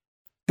 Yeah.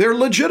 They're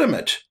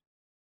legitimate.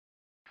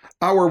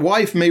 Our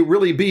wife may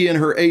really be in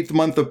her 8th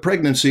month of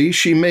pregnancy.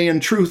 She may in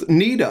truth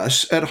need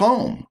us at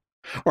home.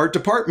 Our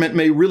department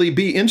may really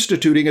be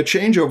instituting a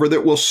changeover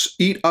that will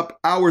eat up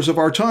hours of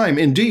our time.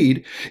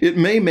 Indeed, it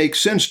may make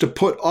sense to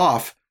put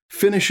off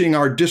finishing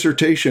our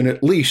dissertation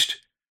at least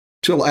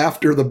till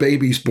after the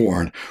baby's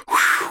born.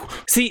 Whew.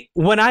 See,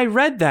 when I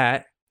read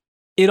that,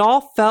 it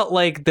all felt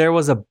like there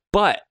was a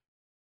but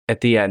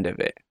at the end of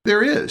it.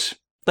 There is.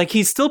 Like,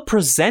 he's still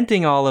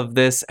presenting all of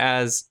this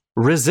as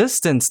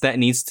resistance that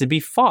needs to be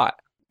fought.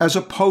 As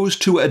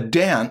opposed to a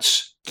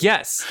dance.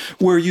 Yes.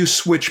 Where you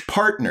switch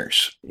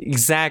partners.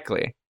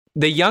 Exactly.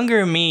 The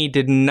younger me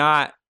did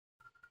not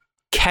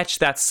catch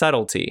that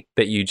subtlety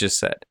that you just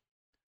said.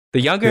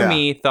 The younger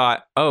me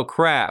thought, oh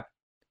crap,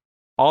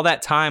 all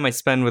that time I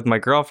spend with my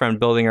girlfriend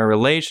building a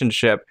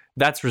relationship,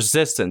 that's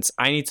resistance.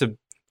 I need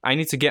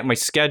to get my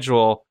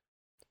schedule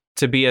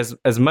to be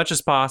as much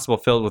as possible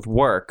filled with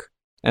work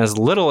and as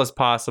little as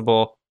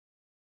possible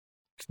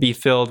to be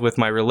filled with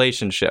my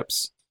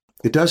relationships.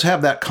 It does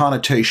have that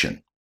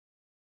connotation.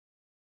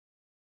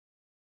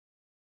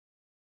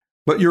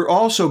 But you're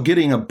also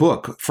getting a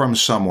book from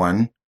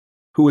someone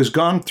who has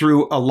gone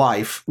through a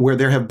life where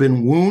there have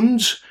been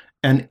wounds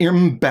and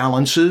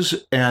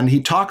imbalances, and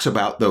he talks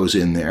about those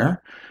in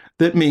there.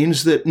 That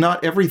means that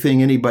not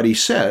everything anybody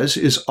says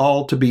is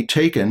all to be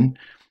taken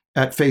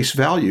at face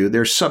value.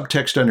 There's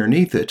subtext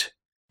underneath it.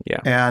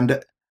 Yeah.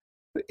 And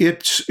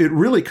it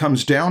really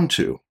comes down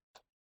to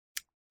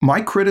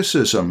my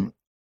criticism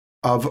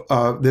of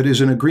that is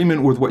in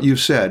agreement with what you've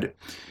said,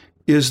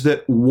 is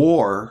that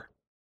war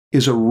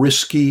is a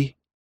risky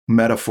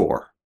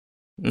metaphor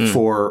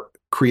for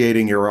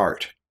creating your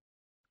art.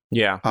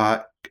 Yeah.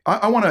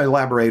 I want to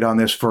elaborate on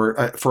this for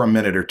a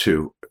minute or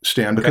two,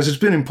 Stan, because it's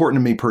been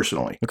important to me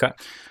personally. Okay.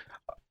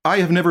 I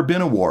have never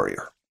been a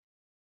warrior.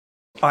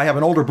 I have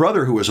an older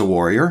brother who is a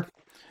warrior,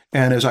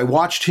 and as I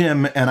watched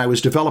him and I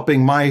was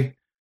developing my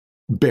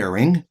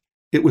bearing,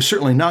 it was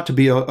certainly not to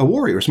be a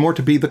warrior. It's more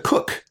to be the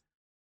cook,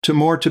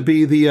 to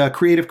be the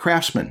creative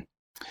craftsman.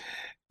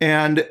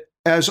 And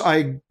as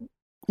I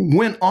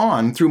went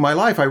on through my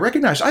life, I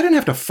recognized I didn't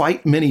have to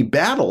fight many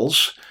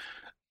battles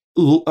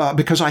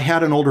because I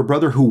had an older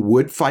brother who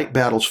would fight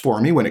battles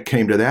for me when it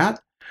came to that.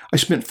 I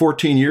spent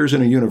 14 years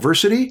in a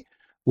university,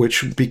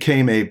 which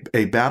became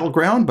a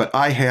battleground, but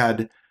I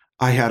had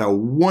a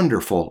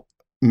wonderful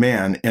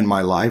man in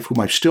my life whom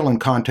I'm still in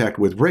contact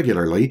with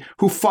regularly,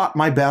 who fought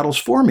my battles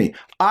for me.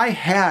 I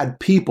had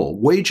people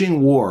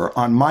waging war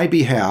on my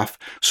behalf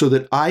so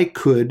that I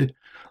could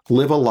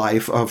live a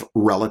life of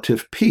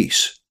relative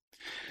peace.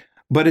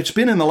 But it's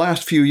been in the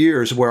last few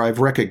years where I've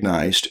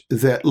recognized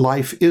that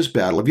life is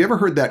battle. Have you ever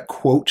heard that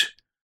quote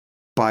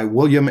by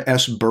William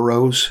S.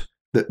 Burroughs,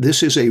 that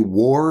this is a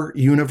war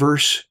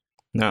universe?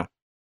 No.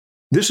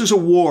 This is a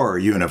war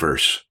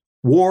universe.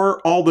 War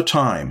all the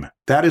time.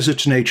 That is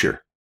its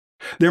nature.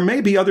 There may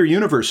be other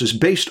universes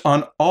based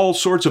on all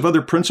sorts of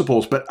other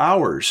principles, but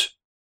ours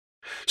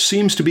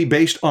seems to be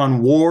based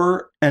on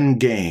war and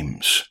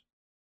games.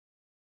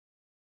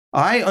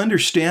 I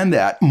understand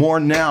that more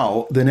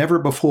now than ever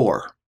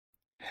before.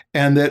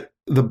 And that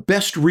the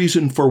best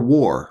reason for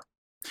war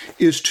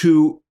is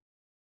to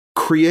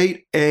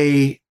create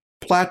a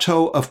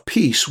plateau of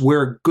peace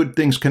where good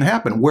things can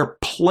happen, where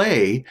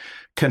play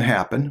can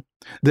happen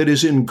that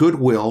is in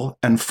goodwill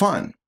and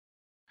fun.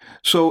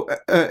 So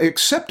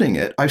accepting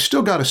it, I've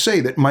still got to say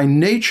that my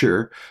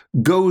nature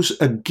goes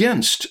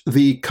against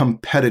the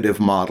competitive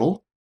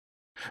model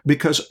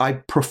because I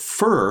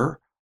prefer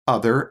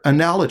other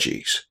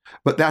analogies.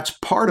 But that's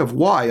part of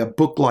why a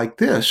book like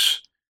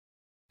this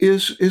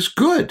is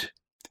good.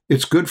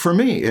 It's good for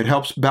me. It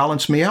helps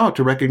balance me out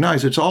to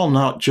recognize it's all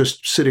not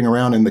just sitting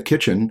around in the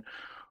kitchen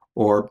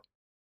or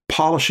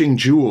polishing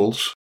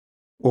jewels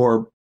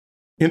or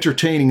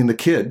entertaining the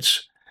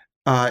kids.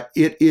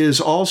 It is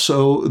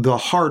also the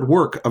hard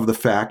work of the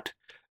fact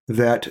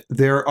that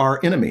there are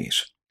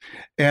enemies.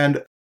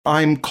 And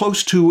I'm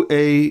close to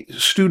a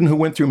student who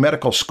went through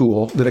medical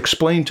school that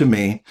explained to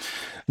me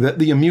that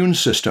the immune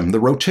system, the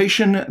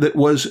rotation that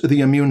was the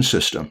immune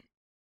system,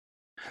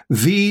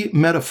 the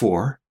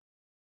metaphor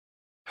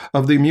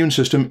of the immune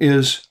system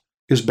is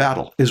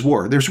battle, is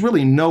war. There's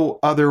really no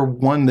other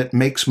one that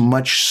makes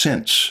much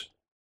sense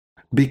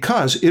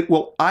because it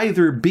will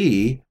either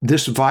be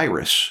this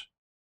virus,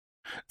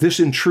 this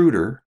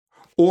intruder,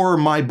 or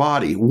my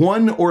body.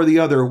 One or the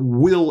other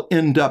will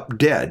end up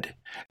dead.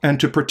 And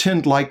to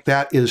pretend like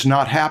that is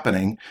not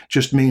happening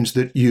just means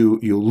that you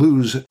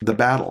lose the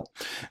battle.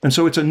 And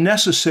so it's a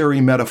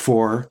necessary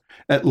metaphor,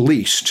 at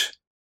least,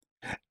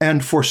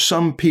 and for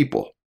some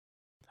people,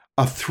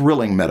 a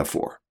thrilling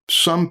metaphor.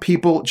 Some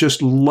people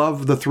just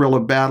love the thrill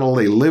of battle.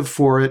 They live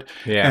for it.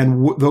 Yeah.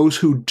 And those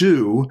who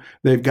do,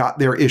 they've got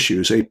their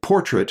issues. A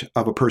portrait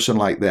of a person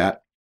like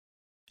that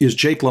is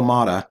Jake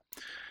LaMotta,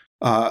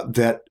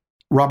 that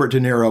Robert De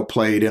Niro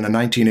played in a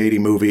 1980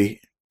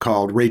 movie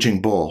called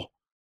Raging Bull.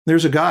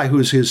 There's a guy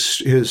who's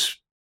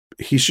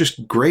he's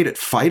just great at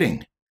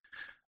fighting,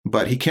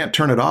 but he can't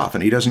turn it off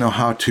and he doesn't know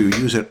how to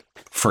use it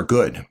for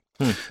good.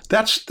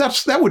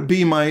 That would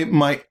be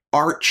my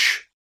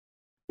arch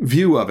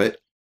view of it.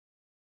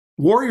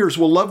 Warriors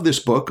will love this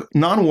book.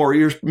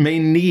 Non-warriors may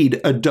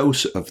need a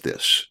dose of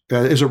this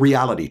as a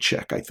reality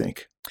check, I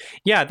think.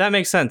 Yeah, that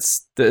makes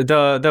sense.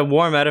 The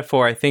war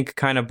metaphor, I think,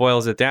 kind of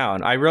boils it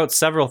down. I wrote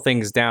several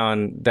things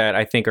down that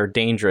I think are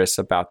dangerous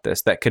about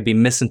this, that could be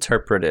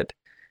misinterpreted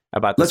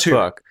about this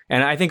book.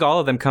 And I think all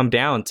of them come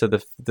down to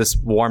this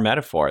war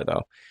metaphor,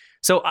 though.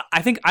 So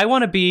I think I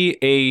want to be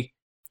a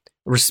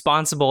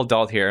responsible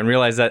adult here and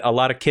realize that a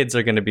lot of kids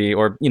are going to be,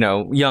 or,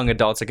 young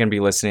adults are going to be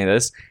listening to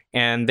this,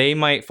 and they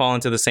might fall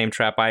into the same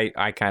trap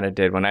I kind of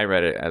did when I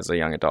read it as a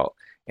young adult.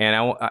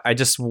 And I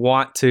just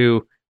want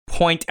to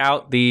point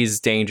out these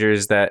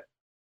dangers that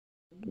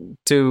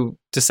to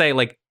say,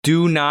 like,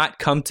 do not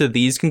come to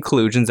these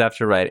conclusions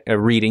after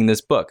reading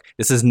this book.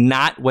 This is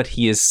not what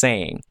he is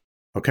saying.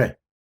 Okay.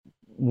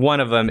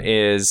 One of them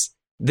is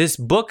this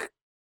book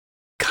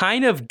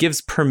kind of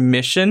gives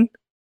permission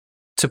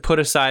to put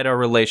aside our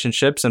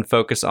relationships and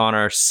focus on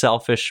our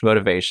selfish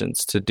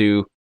motivations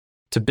to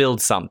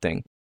build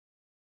something.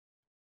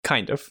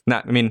 Kind of.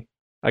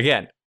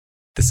 Again,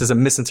 this is a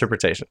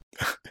misinterpretation.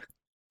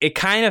 It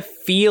kind of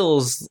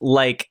feels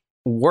like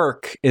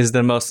work is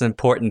the most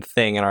important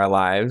thing in our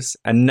lives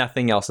and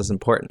nothing else is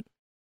important.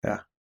 Yeah.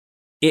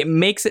 It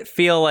makes it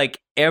feel like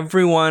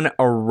everyone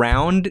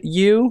around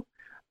you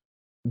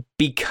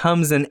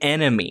becomes an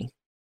enemy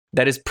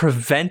that is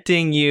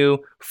preventing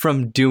you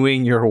from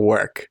doing your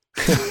work.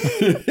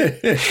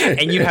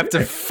 And you have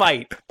to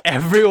fight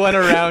everyone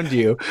around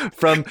you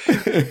from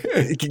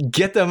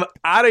get them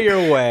out of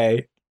your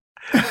way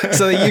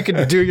so that you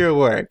can do your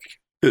work.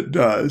 It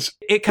does.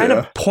 It kind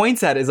of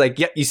points at it. It's like,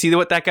 yeah, you see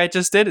what that guy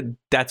just did?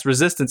 That's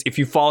resistance. If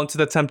you fall into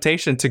the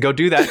temptation to go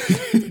do that,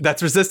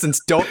 that's resistance.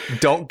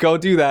 Don't go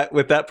do that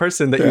with that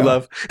person that you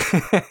love.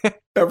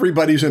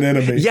 Everybody's an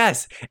enemy.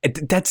 Yes,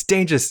 that's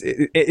dangerous.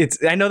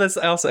 It's I know that's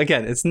also,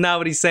 again, it's not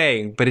what he's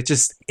saying, but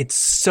it's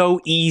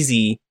so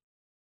easy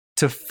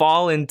to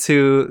fall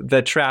into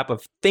the trap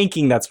of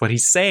thinking that's what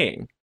he's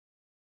saying.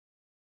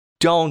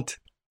 Don't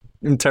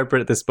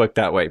interpret this book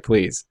that way,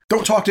 please.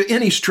 Don't talk to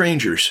any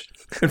strangers.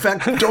 In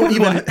fact, don't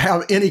even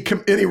have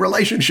any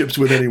relationships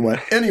with anyone.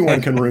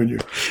 Anyone can ruin you.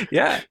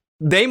 Yeah.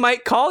 They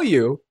might call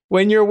you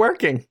when you're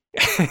working.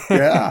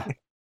 Yeah.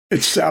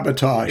 It's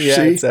sabotage. Yeah,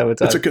 See? It's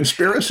sabotage. It's a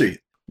conspiracy.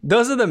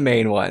 Those are the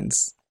main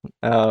ones.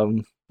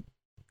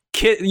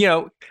 Kid,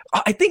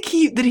 I think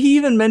he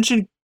even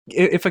mention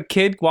if a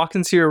kid walks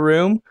into your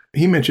room.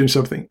 He mentioned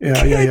something.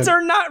 Yeah, kids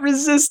are not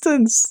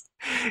resistance.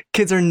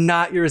 Kids are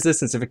not your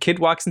resistance. If a kid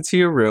walks into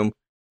your room,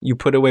 you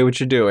put away what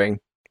you're doing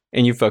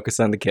and you focus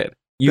on the kid.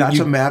 That's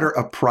a matter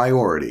of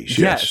priorities.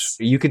 Yes.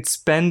 You could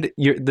spend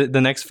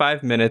the next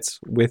 5 minutes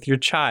with your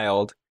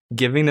child,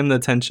 giving them the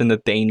attention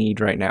that they need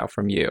right now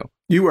from you.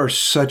 You are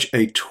such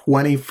a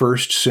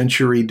 21st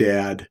century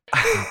dad.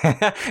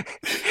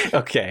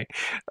 Okay.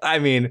 I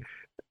mean,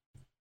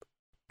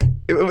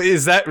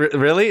 Is that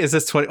really? Is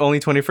this only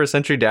 21st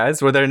century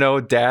dads? Were there no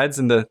dads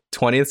in the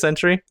 20th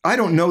century? I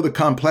don't know the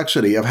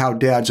complexity of how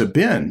dads have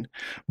been,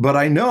 but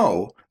I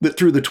know that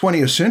through the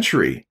 20th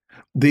century,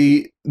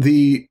 the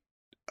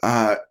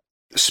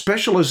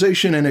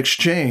specialization and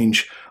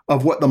exchange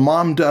of what the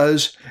mom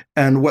does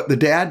and what the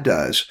dad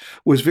does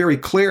was very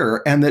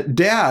clear, and that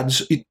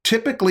dads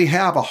typically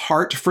have a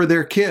heart for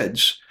their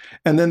kids.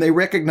 And then they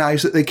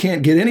recognize that they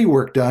can't get any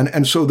work done,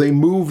 and so they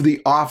move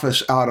the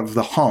office out of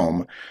the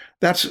home.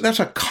 That's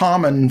a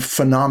common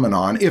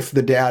phenomenon if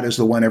the dad is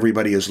the one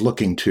everybody is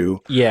looking to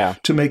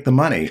make the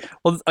money.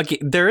 Well, okay,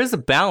 there is a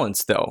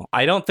balance, though.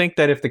 I don't think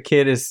that if the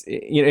kid is,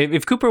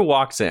 if Cooper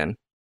walks in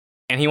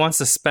and he wants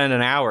to spend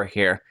an hour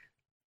here,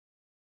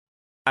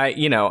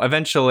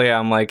 eventually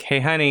I'm like, hey,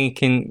 honey,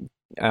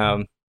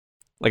 I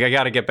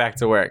got to get back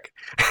to work.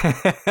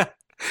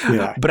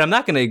 Yeah. But I'm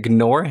not going to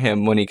ignore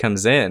him when he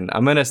comes in.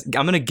 I'm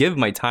gonna give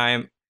my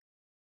time,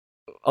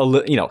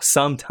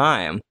 some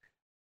time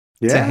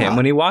to him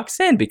when he walks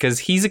in, because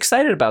he's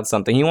excited about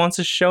something. He wants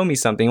to show me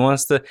something. He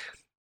wants to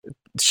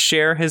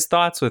share his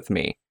thoughts with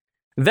me.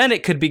 Then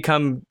it could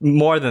become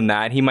more than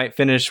that. He might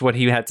finish what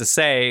he had to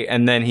say,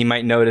 and then he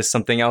might notice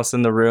something else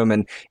in the room,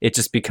 and it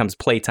just becomes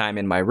playtime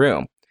in my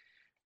room.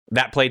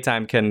 That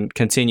playtime can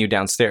continue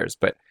downstairs,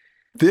 but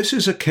this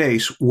is a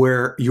case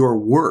where your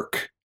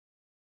work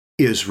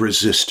is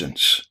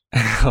resistance.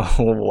 Oh,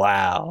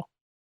 wow.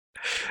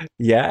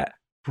 Yeah.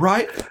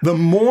 Right? The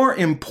more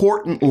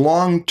important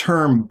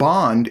long-term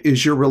bond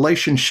is your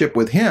relationship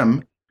with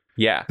him.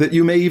 Yeah. That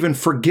you may even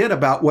forget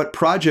about what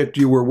project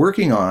you were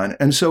working on.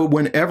 And so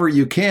whenever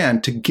you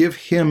can, to give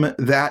him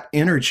that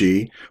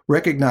energy,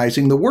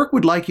 recognizing the work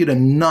would like you to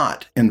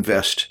not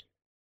invest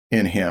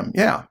in him.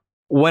 Yeah.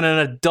 When an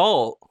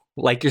adult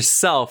like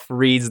yourself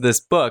reads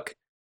this book,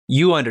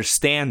 you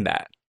understand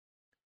that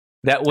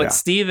what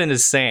Stephen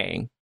is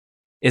saying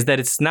is that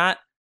it's not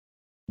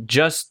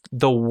just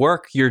the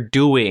work you're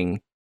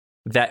doing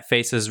that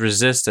faces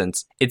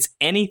resistance. It's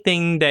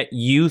anything that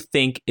you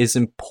think is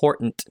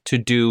important to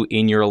do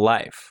in your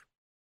life.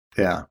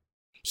 Yeah.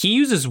 He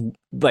uses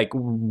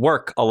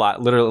work a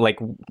lot, literally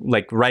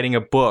like writing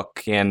a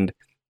book and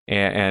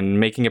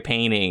making a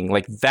painting.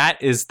 Like that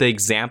is the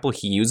example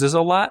he uses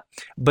a lot.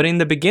 But in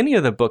the beginning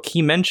of the book,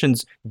 he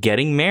mentions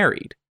getting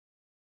married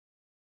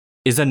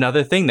is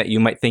another thing that you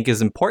might think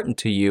is important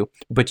to you,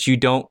 but you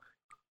don't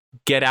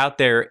get out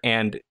there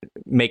and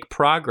make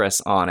progress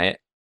on it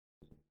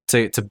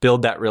to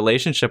build that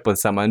relationship with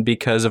someone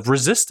because of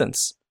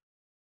resistance.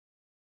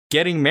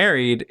 Getting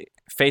married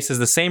faces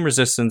the same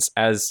resistance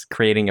as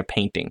creating a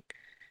painting.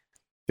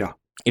 Yeah.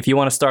 If you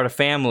want to start a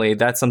family,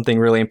 that's something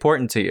really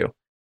important to you,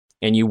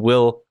 and you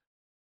will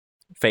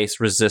face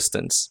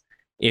resistance.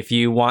 If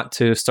you want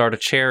to start a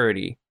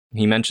charity,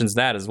 he mentions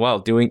that as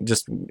well,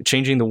 just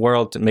changing the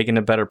world, to making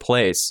a better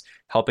place,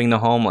 helping the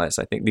homeless.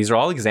 I think these are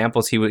all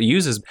examples he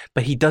uses,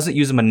 but he doesn't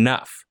use them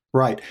enough.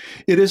 Right.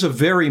 It is a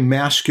very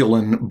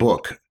masculine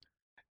book.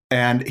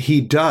 And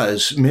he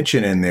does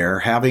mention in there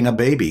having a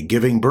baby,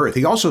 giving birth.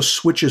 He also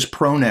switches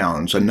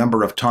pronouns a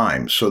number of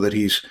times so that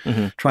he's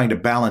trying to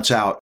balance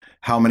out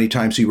how many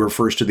times he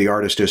refers to the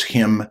artist as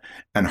him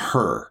and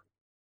her.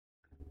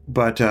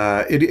 But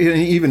it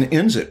even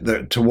ends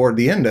it toward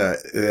the end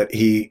that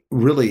he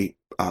really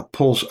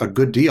pulls a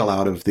good deal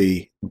out of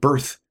the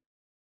birth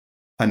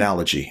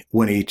analogy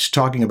when he's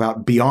talking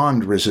about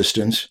beyond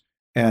resistance,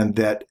 and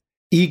that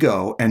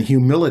ego and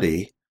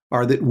humility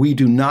are that we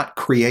do not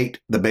create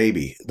the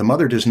baby. The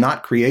mother does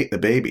not create the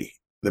baby.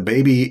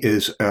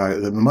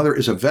 The mother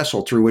is a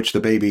vessel through which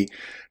the baby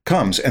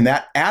comes. And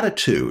that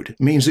attitude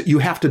means that you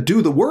have to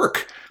do the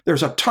work.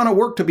 There's a ton of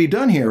work to be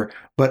done here,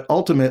 but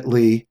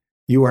ultimately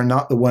you are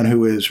not the one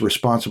who is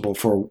responsible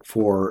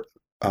for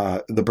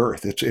the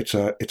birth. It's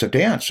a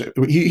dance.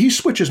 He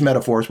switches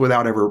metaphors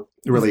without ever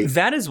really.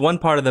 That is one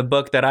part of the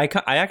book that I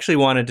actually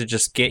wanted to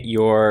just get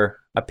your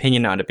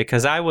opinion on it,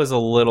 because I was a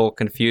little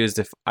confused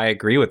if I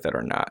agree with it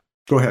or not.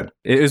 Go ahead.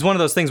 It was one of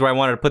those things where I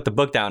wanted to put the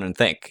book down and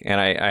think, and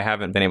I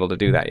haven't been able to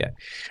do that yet.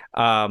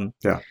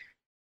 Yeah.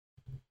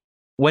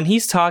 When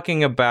he's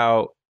talking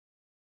about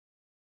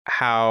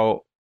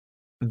how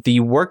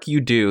the work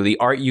you do, the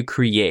art you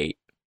create,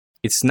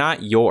 it's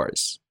not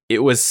yours.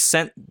 It was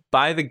sent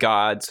by the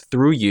gods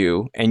through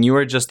you, and you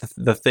are just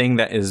the thing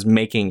that is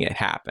making it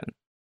happen.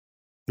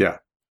 Yeah.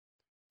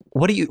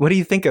 What do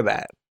you think of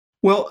that?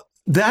 Well,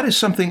 that is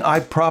something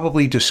I've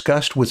probably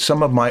discussed with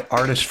some of my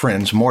artist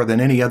friends more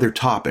than any other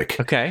topic.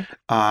 Okay.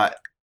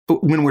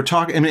 When we're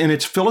talking, and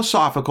it's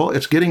philosophical,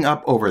 it's getting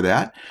up over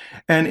that.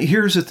 And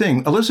here's the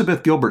thing,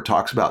 Elizabeth Gilbert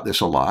talks about this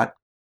a lot.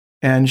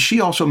 And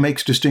she also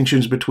makes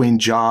distinctions between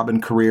job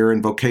and career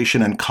and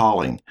vocation and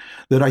calling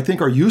that I think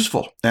are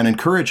useful and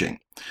encouraging.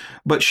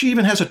 But she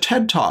even has a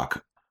TED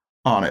Talk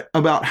on it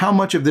about how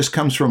much of this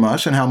comes from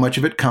us and how much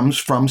of it comes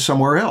from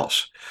somewhere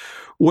else.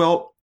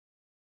 Well,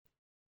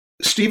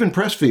 Stephen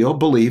Pressfield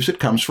believes it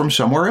comes from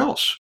somewhere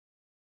else.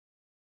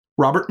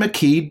 Robert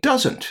McKee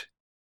doesn't.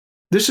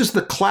 This is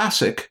the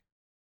classic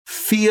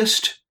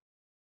theist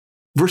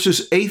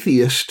versus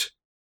atheist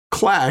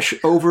clash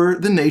over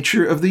the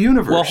nature of the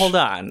universe. Well, hold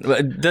on.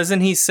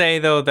 Doesn't he say,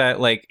 though, that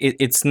like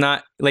it's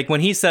not like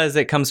when he says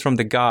it comes from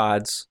the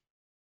gods,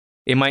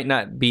 it might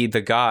not be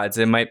the gods.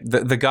 It might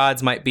the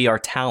gods might be our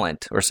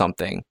talent or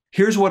something.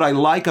 Here's what I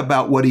like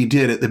about what he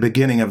did at the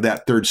beginning of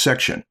that third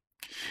section,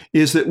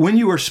 is that when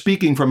you are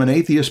speaking from an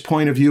atheist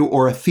point of view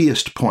or a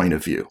theist point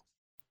of view,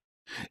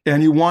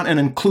 and you want an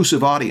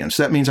inclusive audience,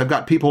 that means I've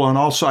got people on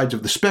all sides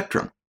of the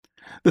spectrum.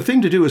 The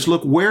thing to do is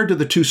look, where do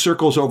the two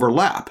circles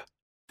overlap?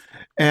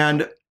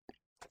 And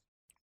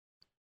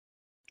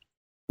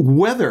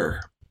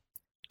whether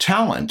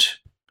talent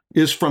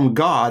is from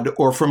God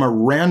or from a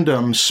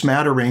random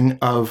smattering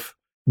of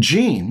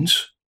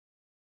genes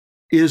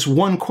is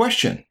one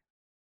question.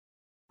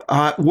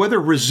 Whether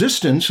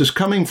resistance is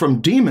coming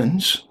from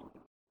demons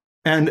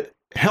and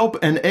help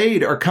and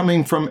aid are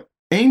coming from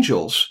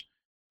angels,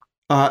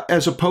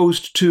 as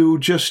opposed to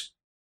just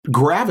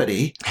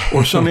gravity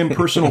or some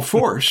impersonal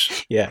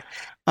force,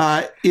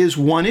 is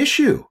one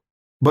issue.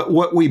 But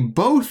what we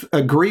both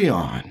agree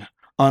on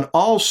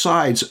all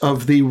sides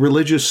of the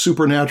religious,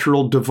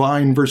 supernatural,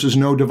 divine versus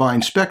no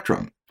divine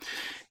spectrum,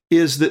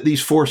 is that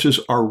these forces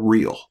are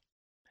real.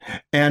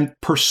 And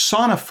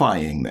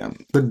personifying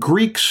them, the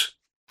Greeks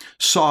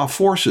saw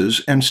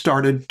forces and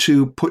started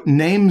to put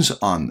names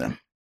on them.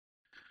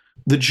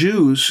 The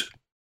Jews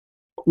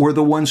were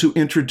the ones who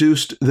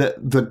introduced that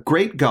the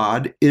great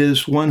God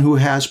is one who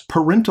has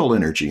parental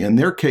energy, in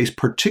their case,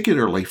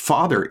 particularly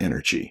father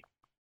energy.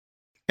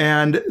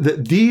 And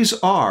that these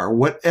are,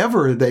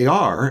 whatever they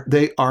are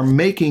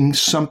making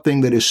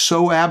something that is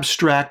so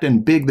abstract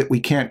and big that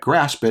we can't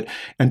grasp it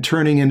and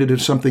turning it into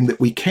something that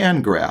we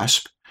can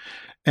grasp.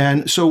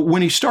 And so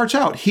when he starts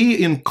out,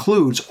 he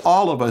includes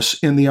all of us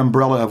in the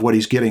umbrella of what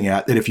he's getting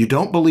at, that if you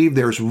don't believe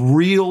there's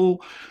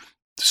real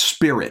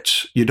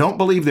spirits, you don't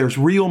believe there's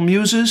real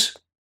muses,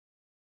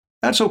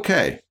 that's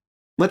okay.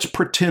 Let's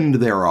pretend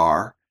there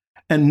are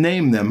and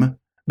name them,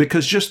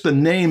 because just the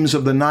names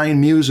of the 9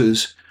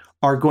 muses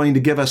are going to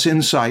give us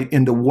insight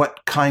into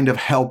what kind of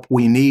help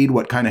we need,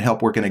 what kind of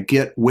help we're going to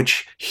get,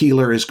 which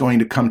healer is going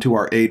to come to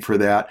our aid for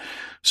that.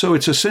 So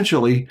it's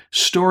essentially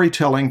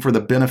storytelling for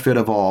the benefit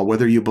of all,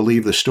 whether you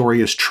believe the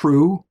story is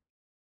true,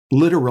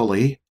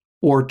 literally,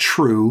 or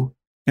true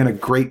in a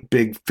great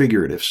big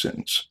figurative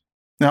sense.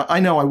 Now, I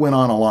know I went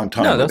on a long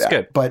time. No, that's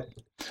good. But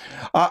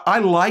I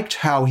liked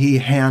how he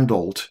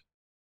handled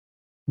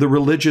the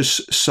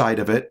religious side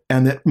of it,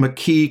 and that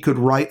McKee could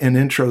write an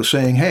intro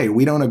saying, hey,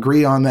 we don't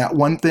agree on that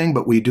one thing,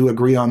 but we do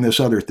agree on this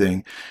other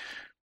thing,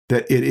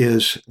 that it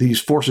is, these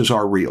forces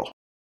are real,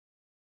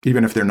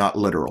 even if they're not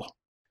literal.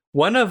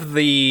 One of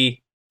the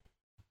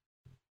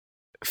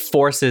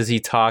forces he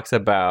talks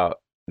about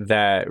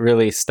that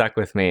really stuck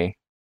with me,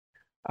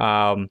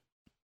 where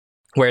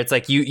it's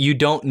like you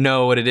don't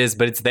know what it is,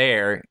 but it's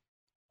there.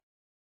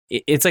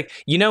 It's like,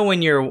 you know,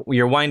 when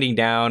you're winding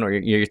down or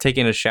you're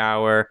taking a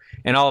shower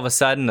and all of a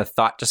sudden a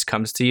thought just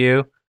comes to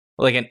you,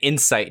 like an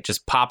insight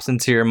just pops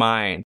into your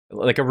mind,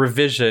 like a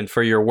revision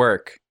for your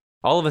work.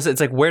 All of a sudden,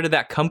 it's like, where did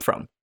that come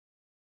from?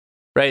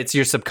 Right? It's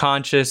your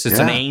subconscious, it's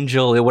an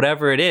angel,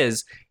 whatever it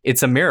is,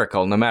 it's a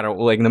miracle. No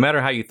matter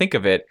how you think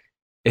of it,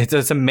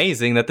 it's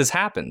amazing that this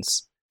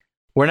happens.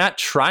 We're not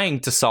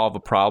trying to solve a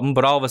problem,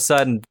 but all of a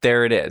sudden,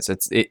 there it is.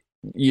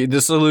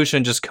 The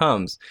solution just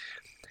comes.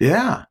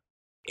 Yeah.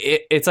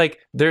 It's like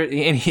there,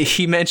 and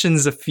he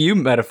mentions a few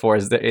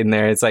metaphors in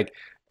there. It's like,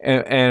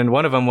 and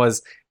one of them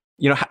was,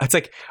 you know, it's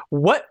like,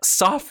 what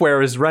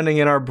software is running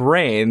in our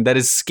brain that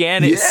is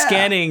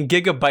scanning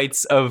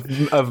gigabytes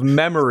of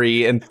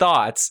memory and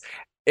thoughts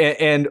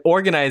and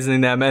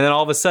organizing them, and then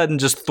all of a sudden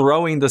just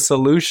throwing the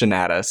solution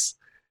at us.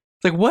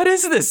 It's like, what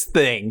is this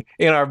thing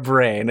in our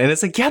brain? And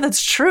it's like, yeah,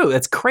 that's true.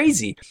 That's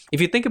crazy. If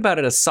you think about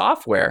it as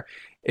software,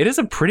 it is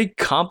a pretty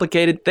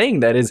complicated thing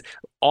that is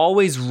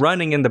always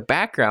running in the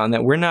background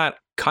that we're not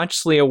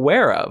consciously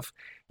aware of.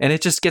 And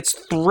it just gets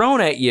thrown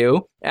at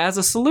you as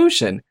a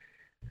solution.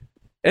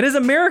 It is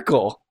a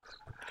miracle.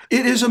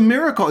 It is a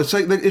miracle. It's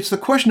like, it's the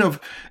question of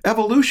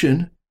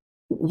evolution.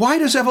 Why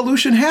does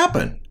evolution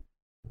happen?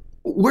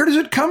 Where does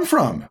it come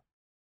from?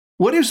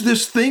 What is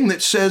this thing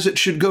that says it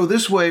should go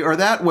this way or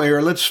that way,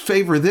 or let's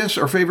favor this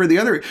or favor the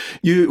other?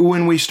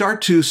 When we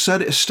start to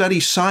study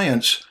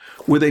science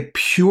with a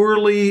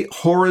purely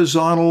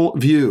horizontal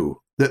view,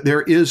 that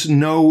there is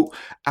no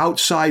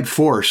outside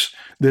force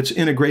that's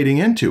integrating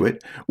into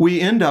it,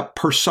 we end up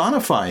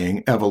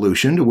personifying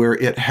evolution to where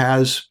it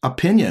has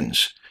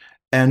opinions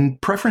and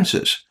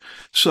preferences.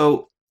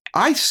 So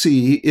I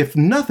see, if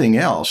nothing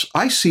else,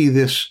 I see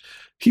this,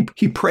 he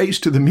prays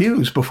to the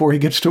muse before he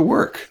gets to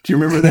work. Do you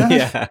remember that?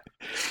 Yeah.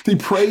 He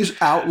prays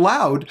out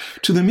loud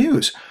to the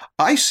muse.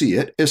 I see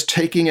it as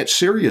taking it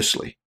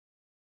seriously.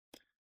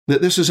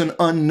 That this is an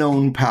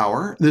unknown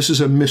power, this is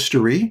a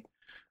mystery,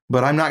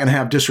 but I'm not going to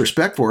have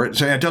disrespect for it and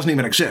say it doesn't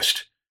even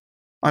exist.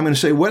 I'm going to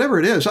say, whatever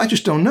it is, I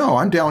just don't know.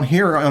 I'm down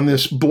here on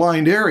this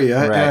blind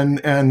area.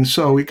 Right. And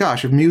so,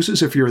 gosh, if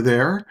muses, if you're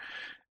there,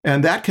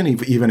 and that can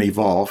even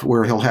evolve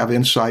where he'll have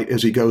insight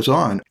as he goes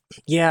on.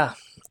 Yeah.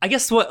 I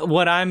guess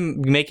what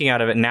I'm making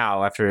out of it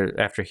now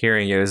after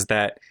hearing you is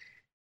that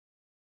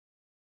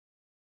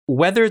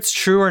whether it's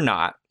true or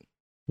not,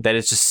 that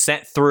it's just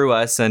sent through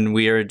us and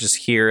we are just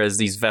here as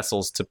these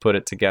vessels to put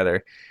it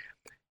together.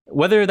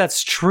 Whether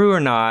that's true or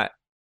not,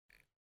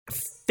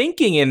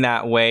 thinking in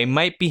that way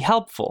might be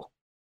helpful.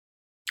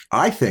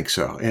 I think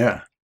so,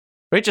 yeah.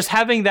 Right? Just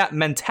having that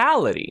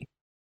mentality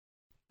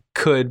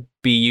could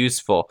be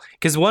useful.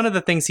 Because one of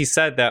the things he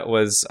said that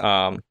was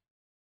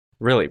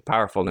really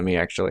powerful to me,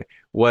 actually,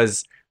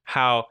 was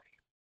how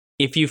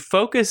if you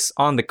focus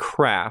on the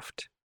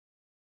craft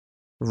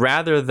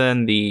rather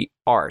than the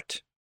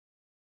art,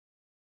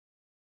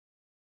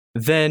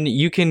 then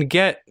you can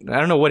get, I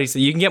don't know what he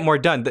said, you can get more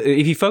done.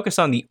 If you focus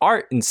on the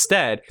art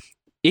instead,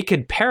 it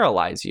could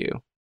paralyze you.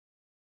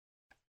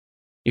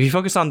 If you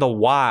focus on the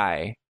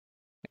why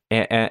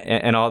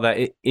and all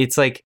that, it's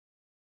like,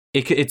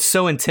 it's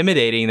so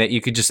intimidating that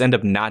you could just end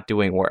up not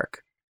doing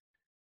work.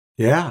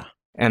 Yeah.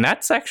 And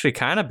that's actually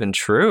kind of been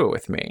true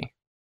with me.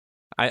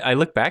 I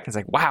look back and it's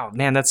like, wow,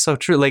 man, that's so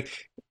true. Like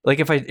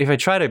if I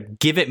try to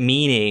give it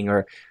meaning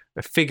or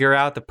figure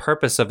out the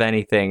purpose of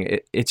anything,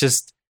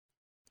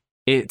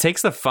 it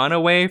takes the fun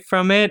away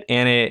from it,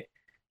 and it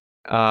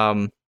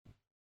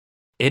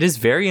is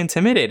very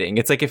intimidating.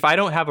 It's like if I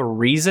don't have a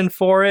reason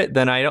for it,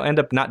 then I don't end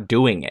up not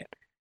doing it.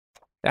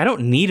 I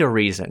don't need a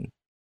reason.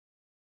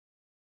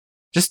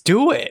 Just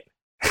do it.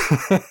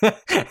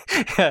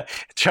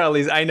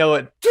 Charlie's, I know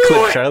what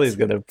clip Charlie's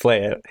going to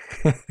play it.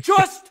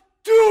 Just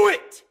do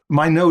it!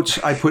 My notes,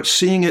 I put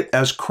seeing it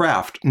as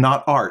craft,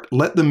 not art.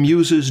 Let the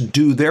muses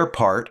do their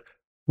part.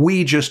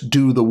 We just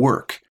do the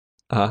work.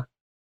 Uh-huh.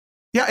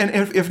 Yeah,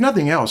 and if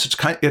nothing else, it's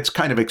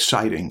kind of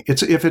exciting.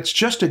 If it's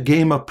just a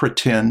game of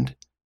pretend,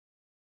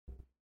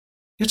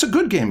 it's a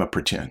good game of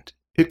pretend.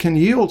 It can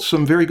yield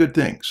some very good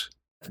things.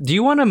 Do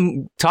you want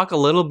to talk a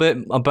little bit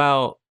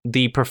about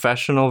the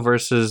professional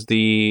versus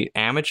the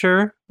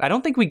amateur? I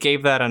don't think we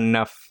gave that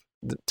enough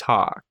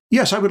talk.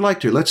 Yes, I would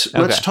like to. Let's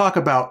talk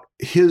about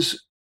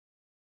his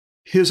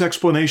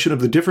explanation of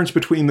the difference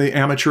between the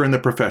amateur and the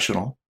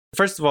professional.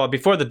 First of all,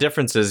 before the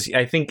differences,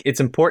 I think it's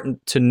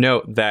important to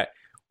note that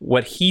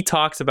what he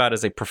talks about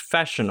as a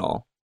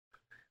professional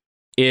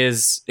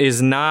is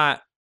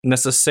not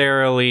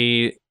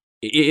necessarily,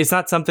 it's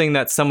not something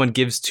that someone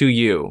gives to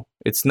you.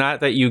 It's not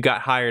that you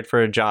got hired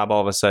for a job,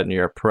 all of a sudden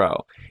you're a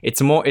pro.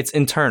 It's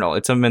internal.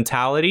 It's a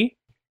mentality.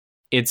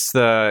 It's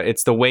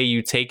the way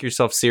you take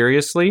yourself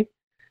seriously.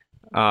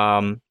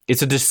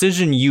 It's a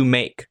decision you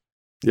make.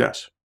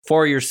 Yes.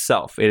 For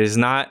yourself. It is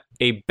not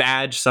a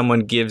badge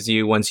someone gives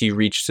you once you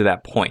reach to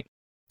that point.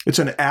 It's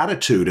an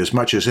attitude as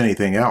much as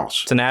anything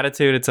else. It's an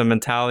attitude. It's a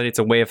mentality. It's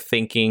a way of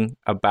thinking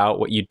about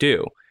what you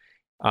do.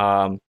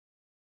 And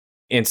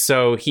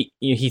so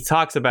he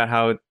talks about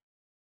how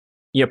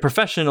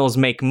professionals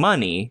make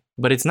money,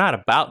 but it's not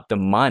about the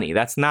money.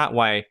 That's not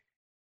why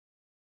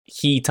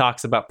he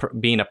talks about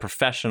being a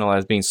professional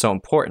as being so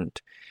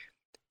important.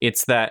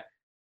 It's that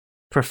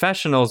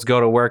professionals go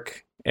to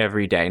work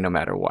every day, no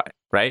matter what,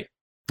 right?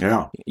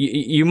 Yeah.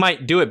 You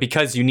might do it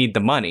because you need the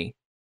money,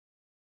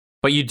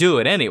 but you do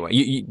it anyway.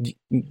 You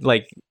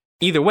like,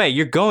 either way,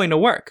 you're going to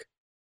work.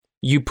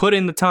 You put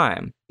in the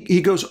time.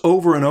 He goes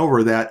over and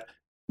over that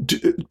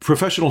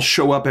professionals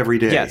show up every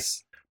day.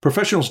 Yes.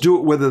 Professionals do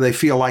it whether they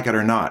feel like it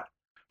or not.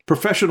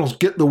 Professionals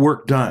get the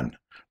work done.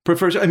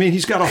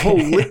 He's got a whole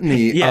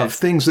litany yes. of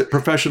things that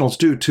professionals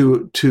do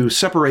to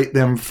separate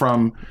them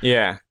from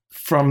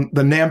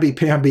the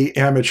namby-pamby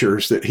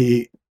amateurs that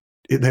he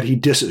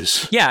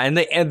disses. Yeah, and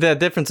the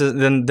difference is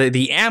then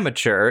the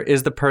amateur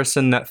is the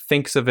person that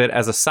thinks of it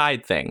as a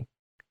side thing.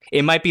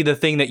 It might be the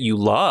thing that you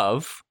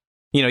love.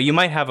 You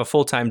might have a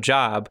full-time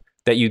job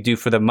that you do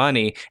for the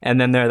money, and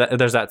then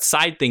there's that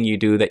side thing you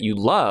do that you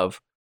love,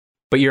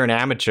 but you're an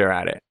amateur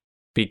at it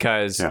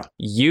because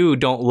you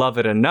don't love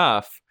it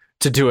enough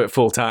to do it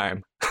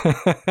full-time.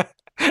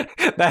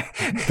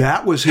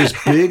 That was his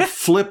big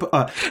flip.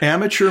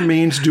 Amateur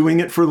means doing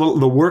it for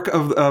the work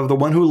of the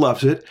one who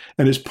loves it,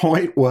 and his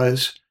point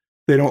was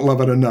they don't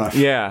love it enough.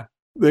 Yeah,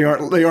 they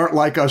aren't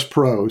like us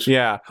pros.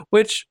 Yeah,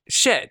 which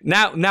shit.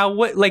 Now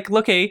what? Like,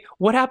 okay,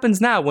 what happens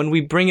now when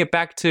we bring it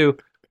back to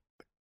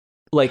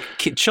like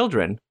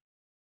children?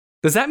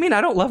 Does that mean I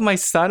don't love my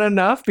son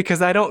enough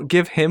because I don't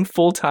give him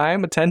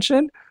full-time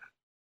attention?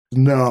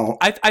 No,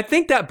 I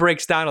think that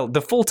breaks down.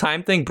 The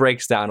full-time thing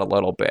breaks down a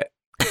little bit.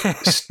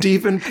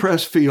 Stephen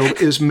Pressfield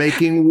is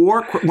making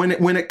war.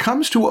 When it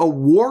comes to a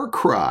war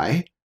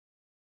cry,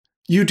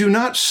 you do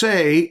not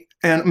say,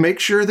 and make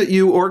sure that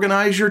you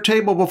organize your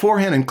table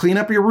beforehand and clean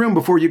up your room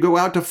before you go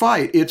out to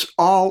fight. It's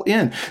all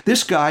in.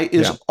 This guy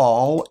is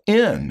all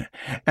in.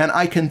 And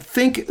I can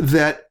think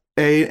that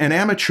an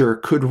amateur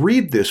could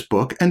read this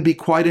book and be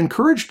quite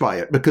encouraged by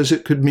it, because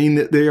it could mean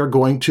that they are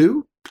going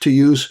to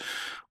use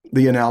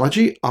the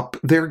analogy, up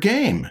their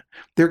game.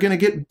 They're going to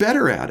get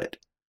better at it.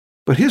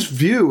 But his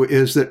view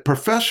is that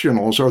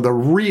professionals are the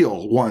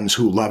real ones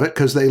who love it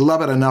because they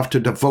love it enough to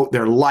devote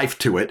their life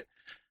to it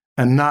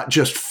and not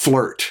just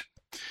flirt.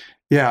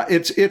 Yeah,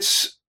 it's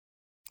a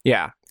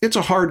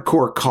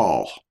hardcore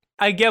call.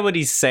 I get what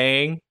he's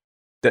saying.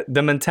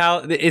 The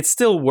mentality, it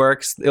still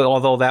works.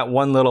 Although that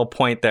one little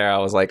point there, I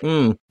was like,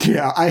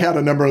 Yeah, I had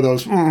a number of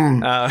those.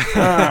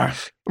 Yeah,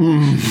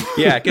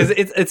 because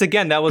it's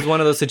again, that was one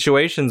of those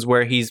situations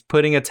where he's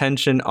putting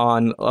attention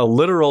on a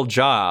literal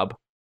job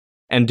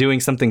and doing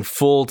something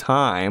full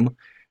time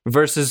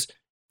versus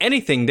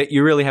anything that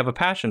you really have a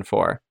passion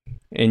for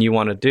and you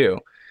want to do.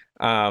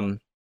 But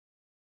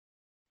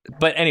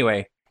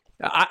anyway,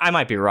 I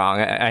might be wrong.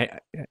 I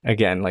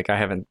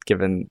haven't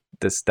given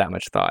this that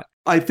much thought.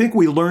 I think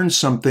we learn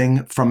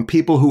something from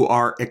people who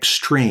are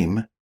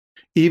extreme,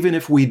 even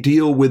if we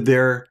deal with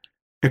their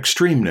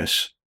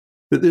extremeness,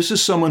 that this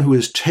is someone who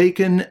has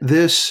taken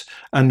this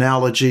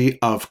analogy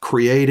of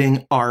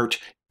creating art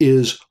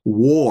is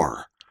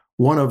war.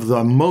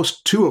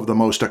 Two of the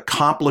most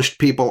accomplished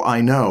people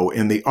I know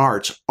in the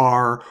arts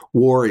are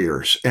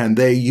warriors, and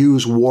they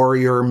use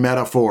warrior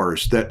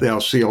metaphors that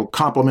they'll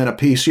compliment a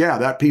piece. Yeah,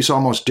 that piece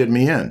almost did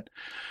me in,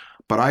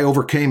 but I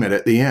overcame it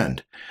at the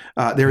end.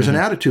 There's an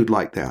attitude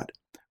like that,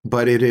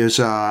 but it is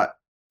not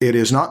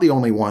the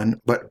only one,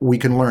 but we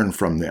can learn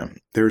from them.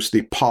 There's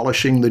the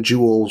polishing the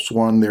jewels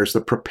one. There's the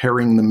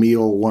preparing the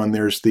meal one.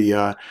 There's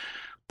the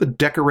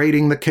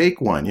decorating the cake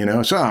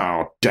one,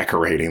 So,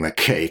 decorating the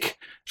cake.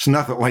 It's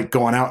nothing like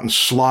going out and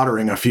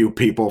slaughtering a few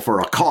people for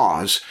a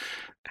cause.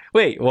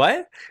 Wait,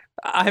 what?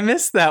 I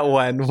missed that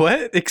one.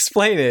 What?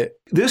 Explain it.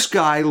 This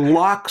guy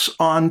locks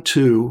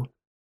onto,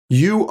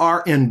 you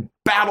are in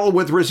battle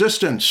with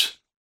resistance.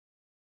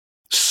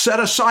 Set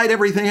aside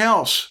everything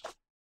else.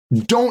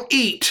 Don't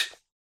eat.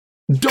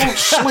 Don't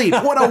sleep.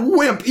 What a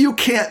wimp. You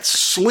can't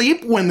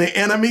sleep when the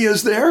enemy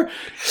is there.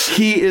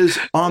 He is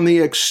on the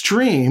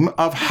extreme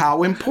of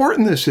how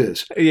important this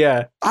is.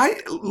 Yeah.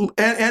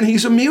 And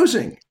he's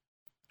amusing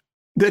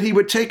that he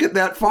would take it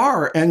that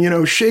far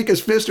and, shake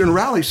his fist and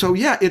rally. So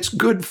yeah, it's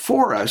good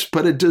for us,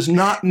 but it does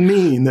not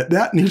mean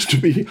that needs to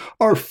be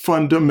our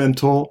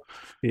fundamental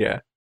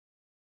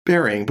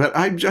bearing. But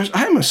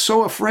I'm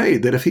so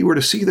afraid that if he were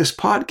to see this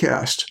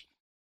podcast,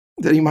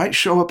 that he might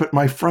show up at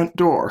my front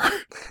door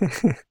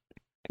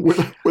with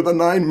a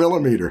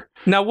 9mm.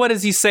 Now, what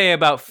does he say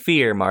about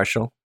fear,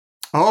 Marshall?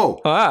 Oh,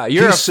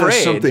 you're he afraid.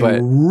 Says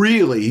something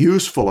really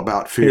useful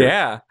about fear.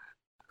 Yeah.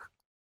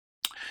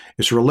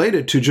 It's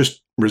related to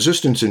just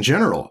resistance in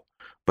general,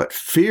 but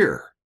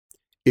fear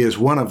is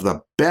one of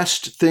the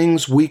best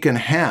things we can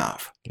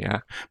have. Yeah.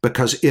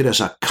 Because it is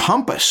a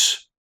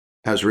compass,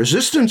 as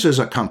resistance is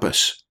a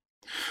compass.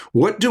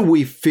 What do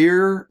we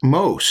fear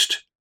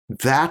most?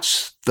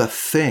 That's the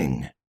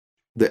thing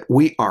that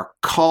we are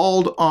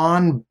called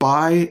on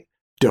by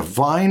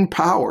divine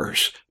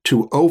powers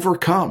to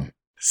overcome.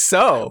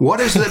 So, what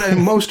is it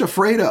I'm most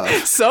afraid of?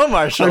 So,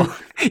 Marshall,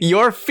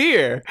 your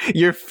fear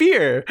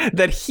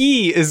that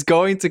he is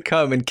going to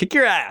come and kick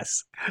your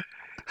ass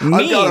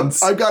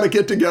means I've got to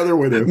get together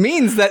with him.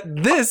 Means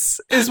that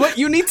this is what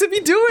you need to be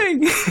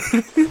doing.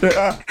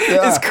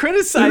 Is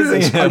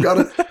criticizing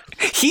him.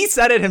 He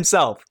said it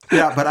himself.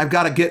 Yeah, but I've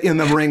got to get in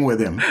the ring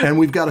with him, and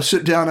we've got to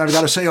sit down. And I've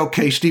got to say,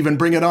 "Okay, Stephen,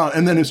 bring it on."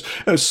 And then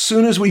as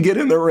soon as we get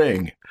in the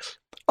ring,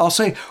 I'll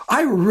say,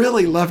 "I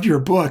really loved your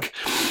book.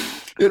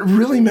 It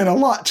really meant a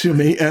lot to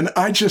me, and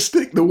I just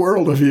think the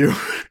world of you."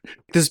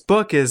 This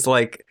book is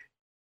like,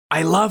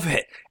 I love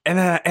it, and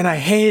I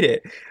hate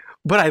it,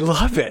 but I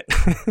love it.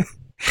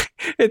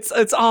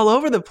 It's all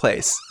over the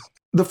place.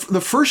 The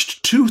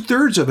first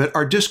 2/3 of it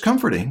are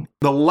discomforting.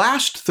 The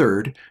last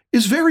third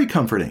is very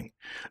comforting,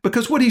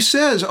 because what he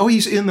says,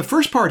 he's in the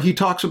first part, he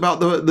talks about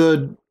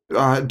the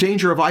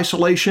danger of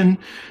isolation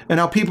and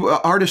how people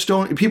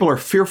are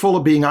fearful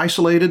of being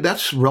isolated.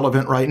 That's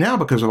relevant right now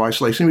because of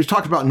isolation. He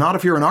talks about not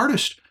if you're an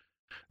artist,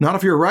 not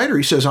if you're a writer.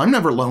 He says, I'm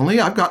never lonely.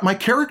 I've got my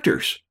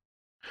characters.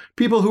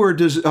 People who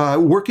are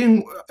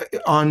working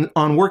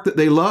on work that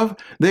they love,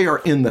 they are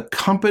in the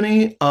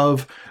company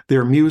of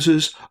their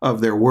muses,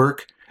 of their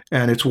work.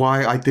 And it's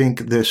why I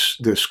think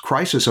this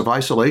crisis of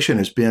isolation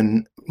has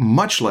been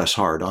much less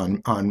hard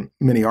on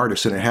many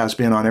artists than it has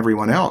been on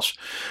everyone else.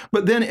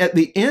 But then at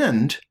the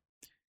end,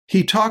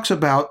 he talks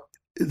about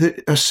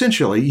that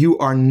essentially you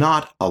are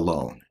not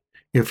alone.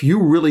 If you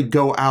really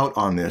go out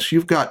on this,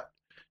 you've got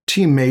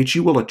teammates,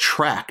 you will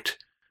attract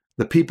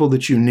the people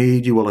that you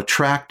need, you will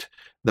attract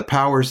the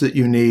powers that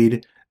you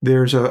need.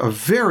 There's a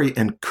very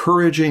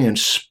encouraging,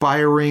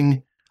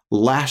 inspiring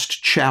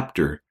last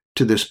chapter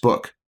to this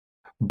book.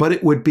 But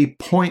it would be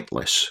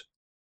pointless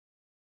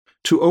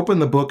to open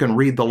the book and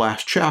read the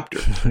last chapter.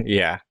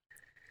 Yeah.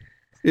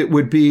 It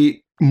would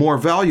be more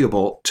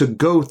valuable to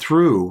go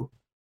through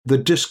the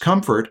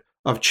discomfort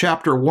of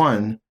chapter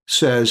 1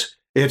 says,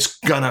 it's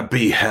gonna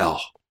be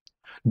hell.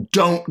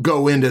 Don't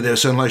go into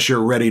this unless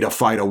you're ready to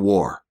fight a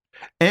war.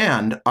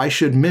 And I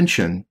should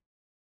mention,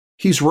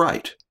 he's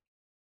right.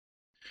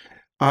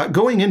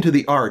 Going into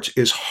the arts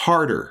is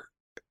harder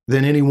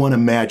than anyone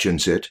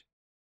imagines it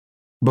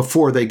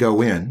before they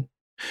go in.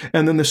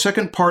 And then the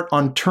second part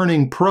on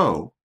turning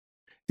pro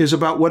is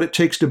about what it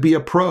takes to be a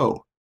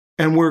pro.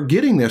 And we're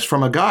getting this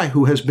from a guy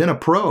who has been a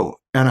pro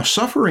and a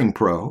suffering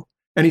pro,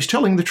 and he's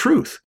telling the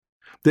truth.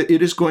 that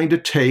it is going to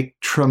take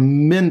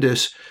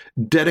tremendous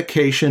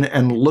dedication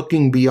and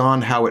looking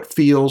beyond how it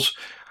feels.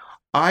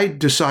 I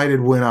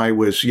decided when I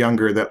was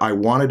younger that I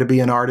wanted to be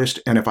an artist,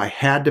 and if I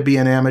had to be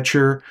an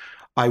amateur,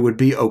 I would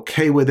be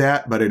okay with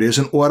that, but it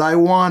isn't what I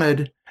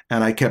wanted.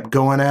 And I kept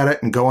going at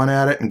it and going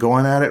at it and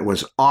going at it. It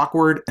was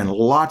awkward and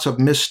lots of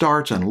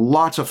misstarts and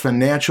lots of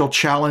financial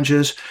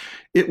challenges.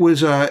 It was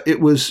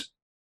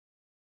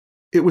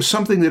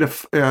something that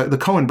if the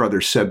Coen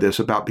brothers said this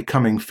about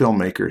becoming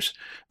filmmakers,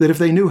 that if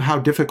they knew how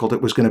difficult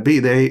it was going to be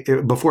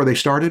before they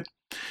started,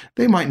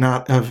 they might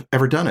not have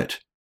ever done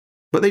it.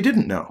 But they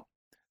didn't know.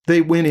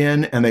 They went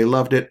in and they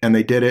loved it and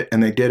they did it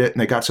and they did it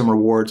and they got some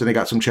rewards and they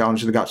got some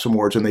challenges and they got some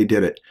awards and they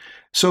did it.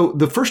 So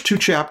the first 2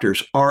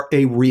 chapters are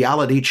a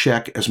reality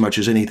check as much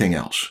as anything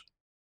else.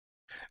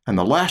 And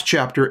the last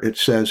chapter, it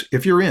says,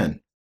 if you're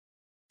in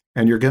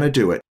and you're going to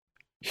do it,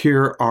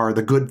 here are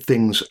the good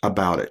things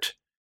about it.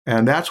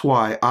 And that's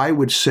why I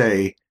would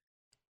say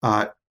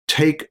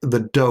take the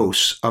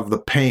dose of the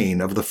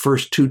pain of the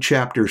first 2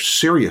 chapters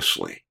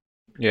seriously.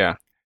 Yeah.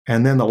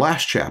 And then the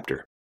last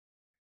chapter,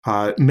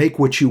 make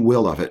what you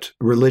will of it,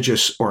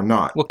 religious or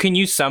not. Well, can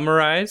you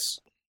summarize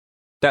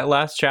that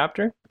last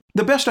chapter?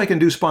 The best I can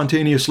do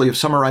spontaneously of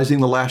summarizing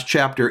the last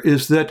chapter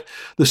is that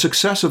the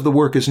success of the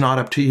work is not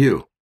up to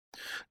you.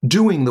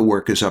 Doing the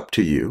work is up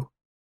to you.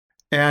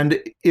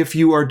 And if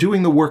you are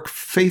doing the work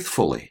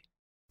faithfully,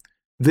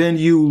 then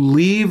you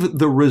leave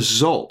the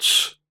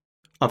results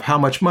of how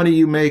much money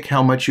you make,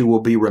 how much you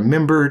will be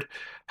remembered,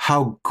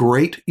 how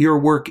great your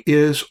work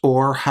is,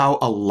 or how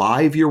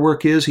alive your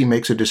work is. He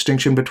makes a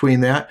distinction between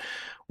that.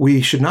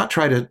 We should not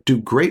try to do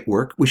great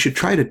work. We should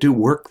try to do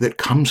work that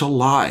comes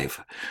alive,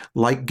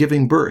 like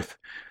giving birth.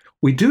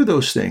 We do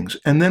those things,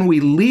 and then we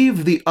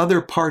leave the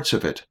other parts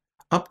of it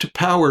up to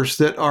powers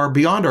that are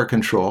beyond our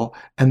control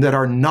and that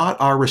are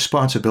not our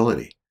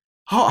responsibility.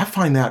 Oh, I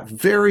find that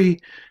very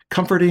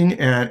comforting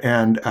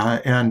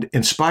and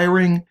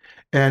inspiring,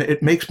 and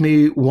it makes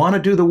me want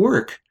to do the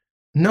work,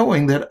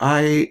 knowing that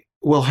I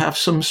will have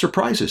some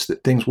surprises,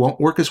 that things won't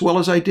work as well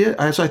as I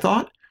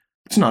thought.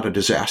 It's not a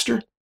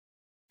disaster.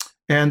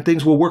 And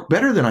things will work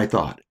better than I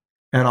thought.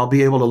 And I'll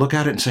be able to look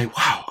at it and say,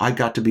 wow, I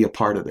got to be a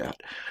part of that.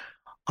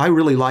 I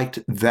really liked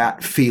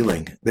that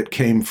feeling that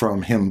came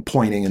from him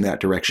pointing in that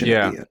direction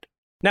at the end.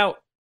 Now,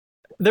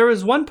 there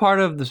was one part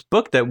of this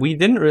book that we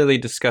didn't really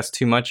discuss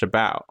too much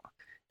about,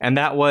 and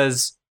that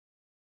was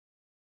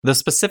the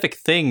specific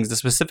things, the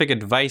specific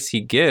advice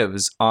he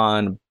gives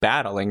on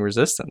battling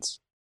resistance.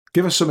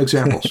 Give us some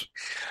examples.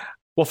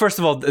 Well, first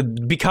of all,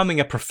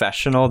 becoming a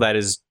professional, that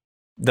is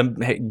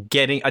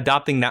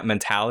adopting that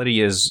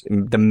mentality is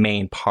the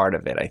main part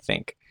of it, I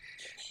think,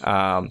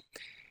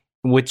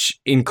 which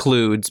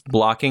includes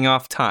blocking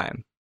off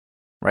time,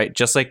 right?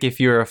 Just like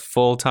if you're a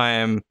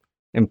full-time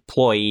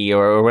employee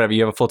or whatever,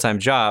 you have a full-time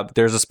job,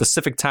 there's a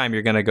specific time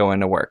you're going to go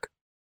into work.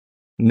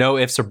 No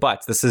ifs or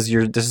buts. This is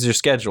your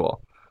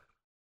schedule,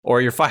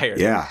 or you're fired.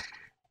 Yeah.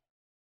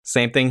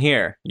 Same thing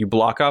here. You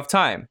block off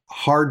time.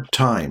 Hard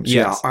times.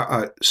 Yes.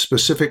 Yeah.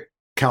 Specific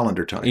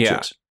calendar times. Yeah.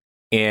 Yes.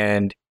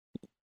 And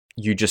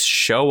you just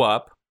show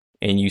up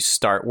and you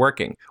start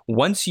working.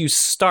 Once you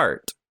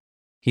start,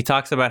 he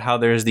talks about how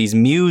there's these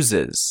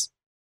muses,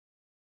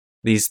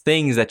 these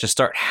things that just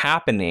start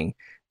happening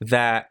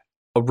that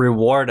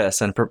reward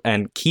us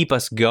and keep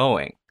us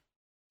going.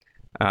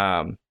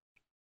 Right?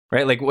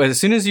 Like as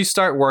soon as you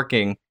start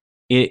working,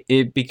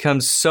 it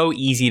becomes so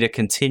easy to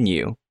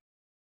continue.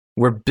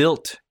 We're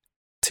built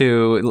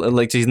to,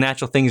 like, these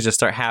natural things just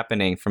start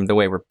happening from the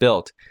way we're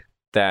built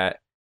that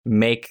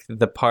make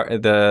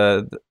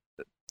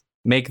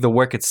make the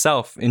work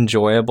itself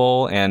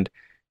enjoyable, and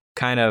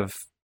kind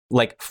of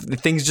like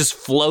things just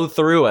flow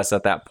through us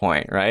at that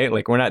point, right?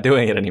 Like we're not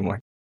doing it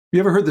anymore. You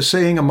ever heard the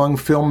saying among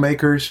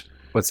filmmakers?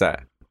 What's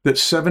that? That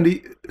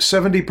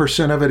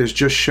 70% of it is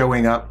just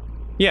showing up?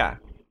 Yeah.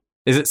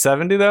 Is it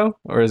 70 though?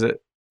 Or is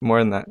it more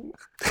than that?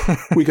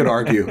 We could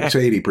argue. It's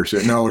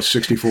 80%. No, it's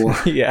 64.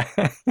 Yeah.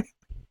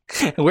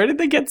 Where did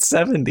they get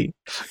 70?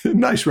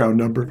 Nice round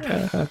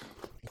number.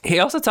 He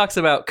also talks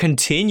about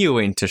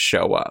continuing to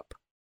show up.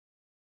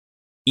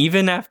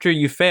 Even after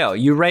you fail,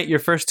 you write your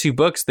first 2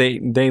 books, they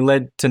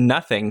led to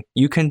nothing.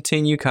 You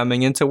continue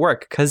coming into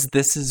work because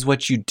this is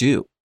what you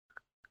do.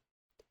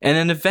 And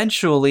then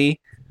eventually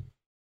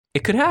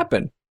it could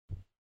happen.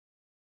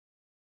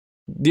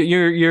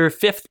 Your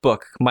 5th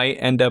book might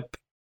end up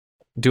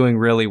doing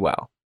really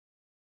well.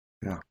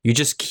 Yeah. You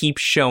just keep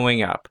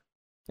showing up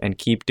and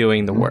keep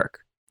doing the work.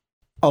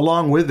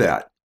 Along with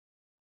that,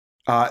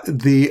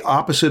 the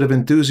opposite of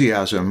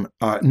enthusiasm,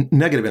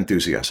 negative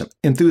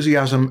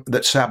enthusiasm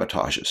that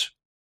sabotages,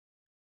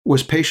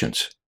 was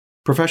patience.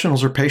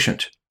 Professionals are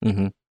patient.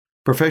 Mm-hmm.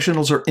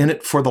 Professionals are in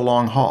it for the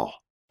long haul.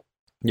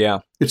 Yeah.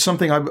 It's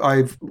something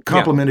I've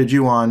complimented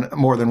you on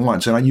more than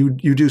once, and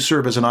you do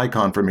serve as an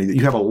icon for me. That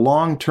you have a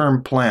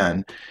long-term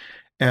plan,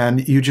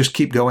 and you just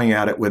keep going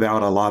at it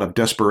without a lot of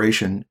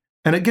desperation,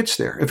 and it gets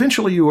there.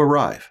 Eventually, you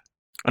arrive.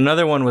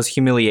 Another one was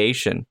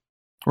humiliation.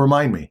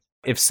 Remind me.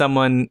 If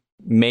someone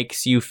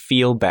makes you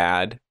feel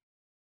bad,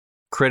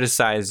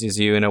 criticizes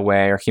you in a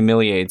way or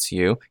humiliates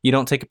you, you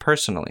don't take it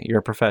personally. You're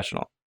a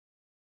professional.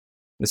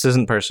 This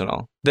isn't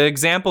personal. The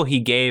example he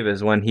gave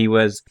is when he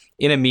was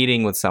in a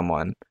meeting with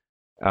someone.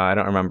 I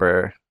don't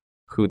remember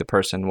who the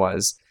person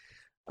was.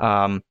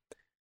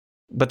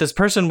 But this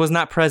person was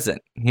not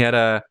present. He had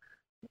a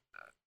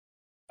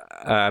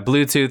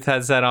Bluetooth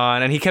headset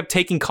on, and he kept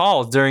taking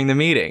calls during the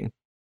meeting.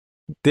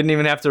 Didn't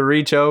even have to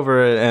reach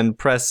over and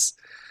press,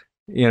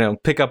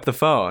 pick up the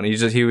phone.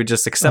 He would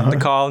just accept the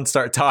call and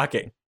start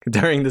talking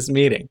during this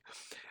meeting.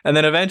 And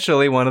then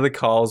eventually one of the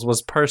calls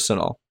was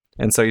personal.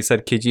 And so he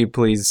said, "Could you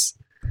please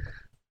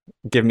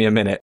give me a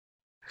minute?"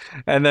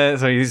 And then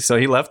so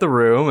he left the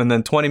room, and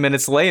then 20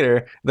 minutes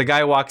later, the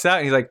guy walks out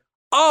and he's like,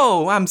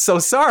 "Oh, I'm so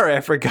sorry.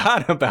 I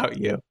forgot about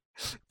you."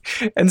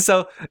 And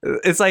so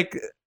it's like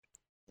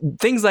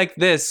things like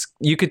this,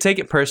 you could take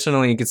it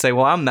personally. You could say,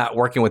 "Well, I'm not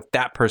working with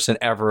that person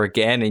ever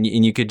again." And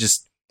you could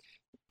just,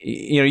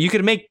 you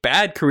could make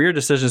bad career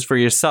decisions for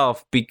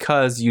yourself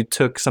because you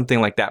took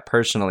something like that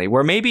personally,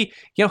 where maybe,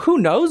 who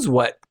knows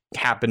what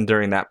happened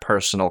during that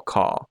personal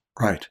call.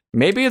 Right.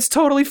 Maybe it's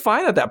totally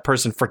fine that that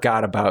person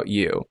forgot about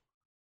you.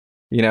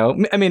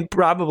 I mean,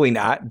 probably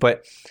not,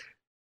 but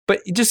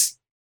just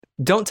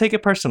don't take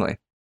it personally.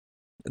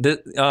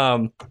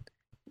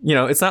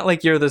 It's not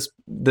like you're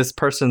this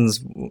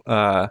person's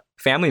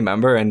family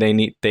member and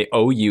they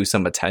owe you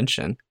some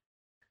attention.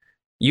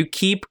 You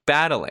keep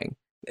battling.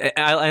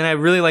 And I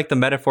really like the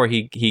metaphor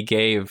he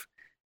gave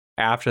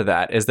after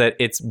that, is that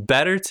it's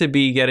better to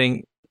be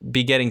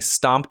getting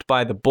stomped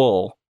by the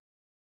bull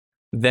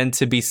than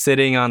to be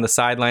sitting on the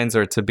sidelines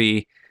or to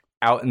be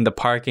out in the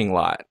parking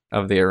lot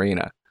of the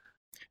arena.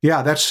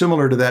 Yeah, that's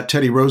similar to that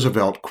Teddy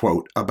Roosevelt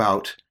quote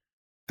about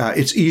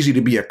it's easy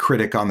to be a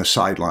critic on the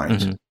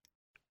sidelines.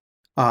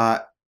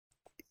 Mm-hmm.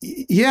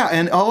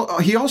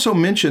 He also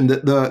mentioned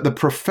that the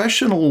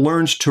professional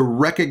learns to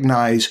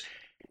recognize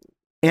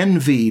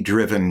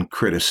envy-driven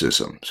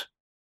criticisms.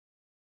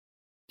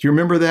 Do you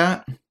remember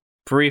that?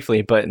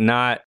 Briefly, but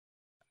I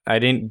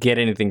didn't get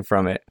anything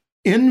from it.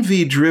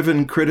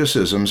 Envy-driven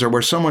criticisms are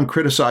where someone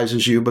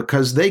criticizes you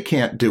because they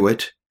can't do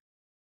it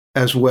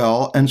as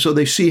well, and so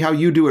they see how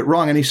you do it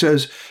wrong. And he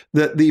says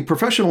that the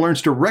professional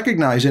learns to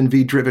recognize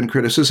envy-driven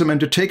criticism and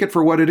to take it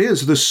for what it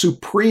is, the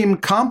supreme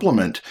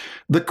compliment.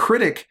 The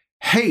critic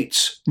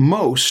hates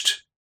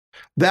most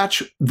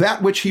that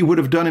which he would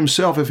have done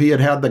himself if he had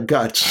had the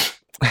guts.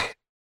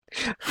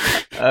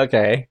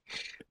 Okay.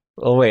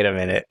 Well, wait a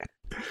minute.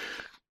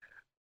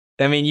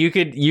 I mean, you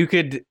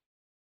could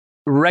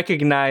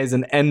recognize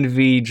an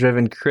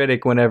envy-driven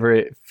critic whenever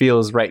it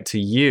feels right to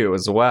you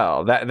as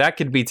well. That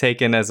could be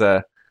taken as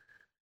a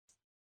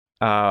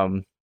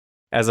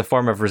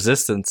form of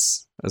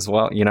resistance as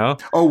well,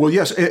 Oh, well,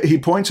 yes. He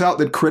points out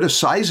that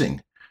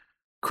criticizing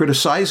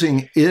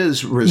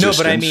is resistance.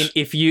 No, but I mean,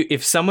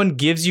 if someone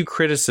gives you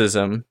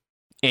criticism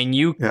and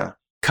you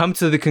come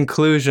to the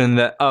conclusion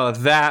that,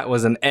 that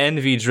was an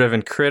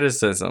envy-driven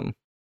criticism,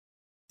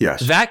 yes,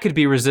 that could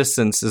be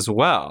resistance as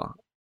well.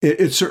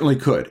 It certainly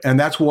could. And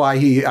that's why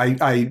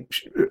I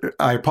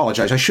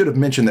apologize. I should have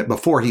mentioned that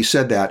before he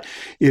said that.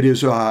 It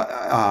is,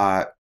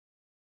 the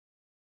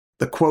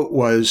quote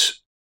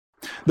was,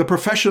 "The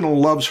professional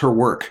loves her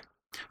work.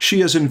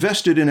 She is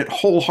invested in it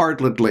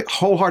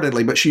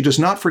wholeheartedly, but she does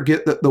not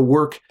forget that the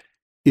work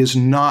is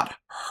not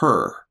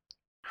her.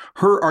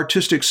 Her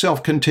artistic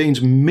self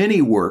contains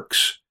many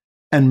works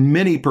and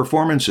many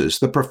performances.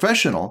 The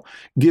professional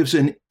gives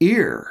an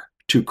ear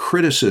to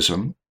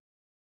criticism,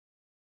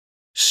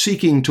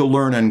 seeking to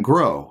learn and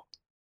grow."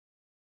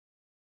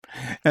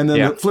 And then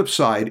the flip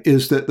side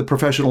is that the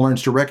professional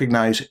learns to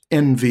recognize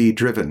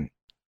envy-driven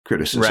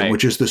criticism,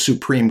 which is the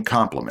supreme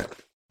compliment.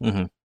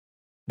 Mm-hmm.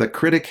 The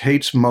critic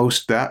hates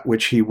most that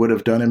which he would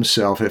have done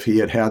himself if he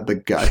had had the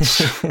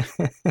guts.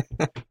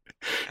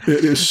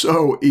 It is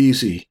so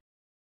easy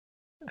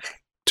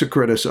to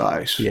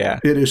criticize. Yeah.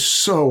 It is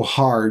so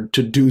hard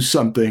to do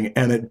something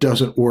and it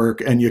doesn't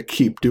work, and you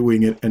keep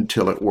doing it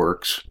until it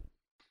works.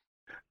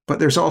 But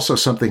there's also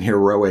something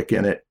heroic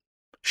in it.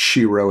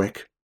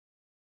 Sheroic.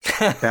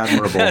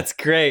 Admirable. That's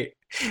great.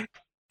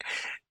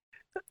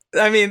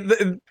 I mean,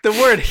 the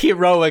word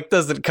heroic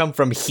doesn't come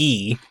from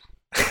he.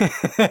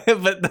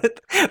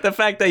 But the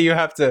fact that you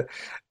have to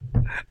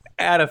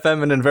add a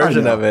feminine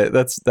version of it,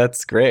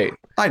 that's great.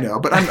 I know,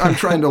 but I'm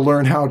trying to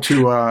learn how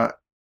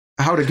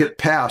to get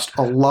past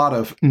a lot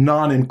of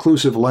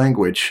non-inclusive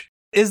language.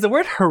 Is the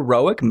word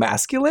heroic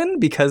masculine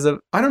because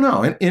of... I don't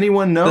know.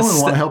 Anyone know and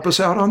want to help us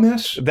out on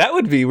this? That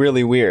would be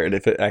really weird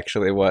if it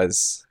actually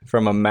was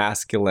from a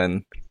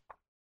masculine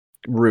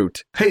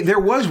root. Hey, there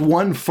was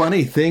one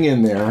funny thing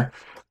in there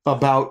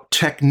about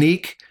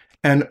technique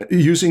and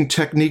using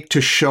technique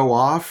to show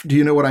off. Do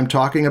you know what I'm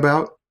talking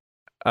about?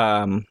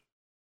 But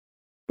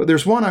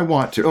there's one I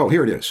want to... Oh,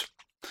 here it is.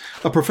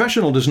 A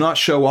professional does not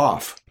show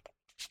off.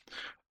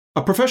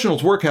 A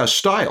professional's work has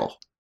style.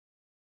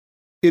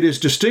 It is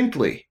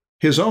distinctly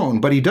his own,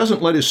 but he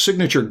doesn't let his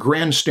signature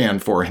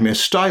grandstand for him. His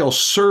style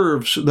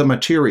serves the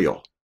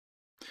material.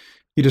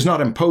 He does not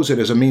impose it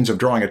as a means of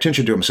drawing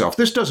attention to himself.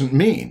 This doesn't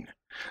mean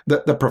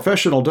The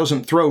professional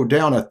doesn't throw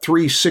down a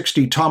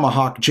 360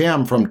 tomahawk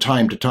jam from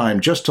time to time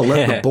just to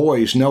let the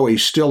boys know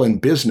he's still in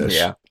business.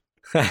 Yeah.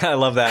 I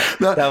love that.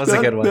 That was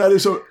a good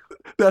one.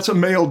 That's a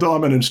male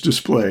dominance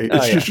display.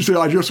 It's just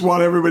I just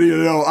want everybody to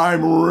know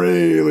I'm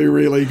really,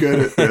 really good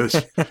at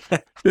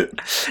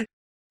this.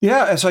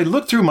 Yeah, as I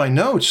look through my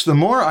notes, the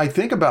more I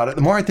think about it,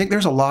 the more I think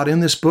there's a lot in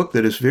this book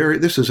that is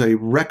this is a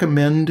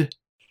recommend.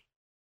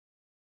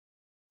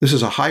 This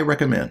is a high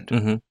recommend.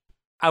 Mm-hmm.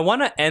 I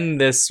want to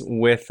end this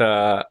with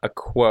a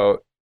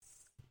quote.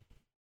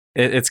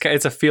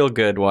 It's a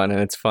feel-good one, and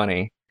it's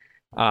funny.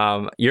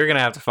 You're going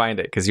to have to find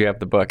it because you have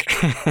the book.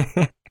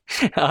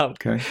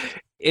 Okay.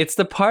 It's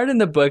the part in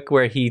the book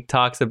where he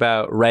talks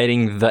about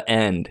writing the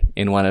end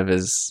in one of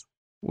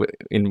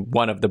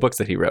the books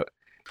that he wrote.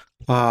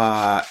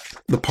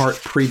 The part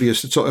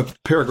previous, it's a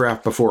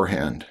paragraph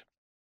beforehand.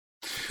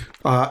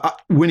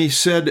 When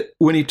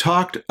he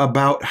talked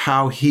about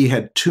how he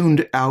had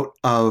tuned out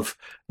of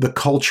the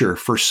culture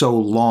for so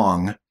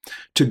long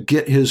to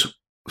get his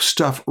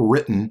stuff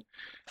written,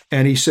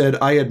 and he said,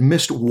 I had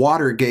missed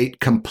Watergate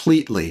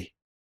completely.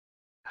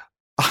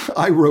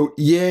 I wrote,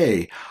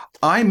 yay,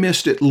 I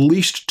missed at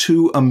least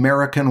 2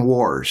 American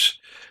wars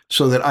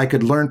so that I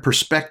could learn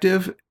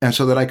perspective and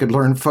so that I could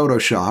learn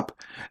Photoshop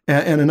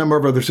and a number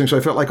of other things. So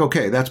I felt like,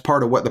 okay, that's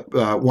part of what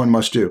one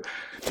must do.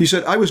 He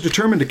said, I was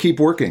determined to keep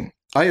working.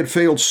 I had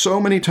failed so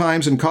many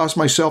times and caused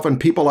myself and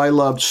people I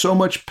loved so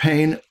much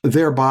pain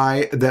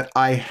thereby that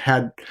I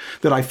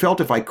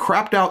felt if I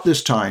crapped out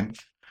this time,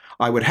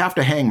 I would have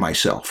to hang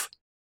myself.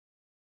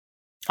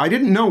 I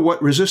didn't know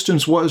what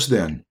resistance was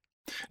then.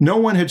 No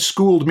one had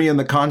schooled me in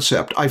the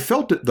concept. I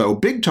felt it, though,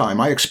 big time.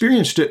 I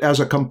experienced it as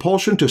a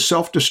compulsion to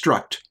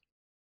self-destruct.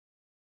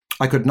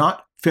 I could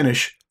not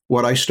finish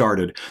what I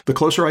started. The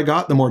closer I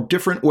got, the more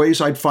different ways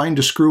I'd find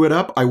to screw it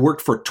up. I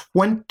worked for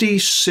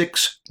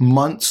 26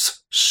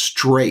 months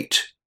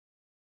straight,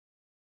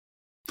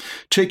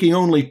 taking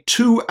only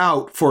 2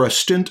 out for a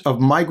stint of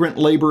migrant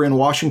labor in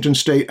Washington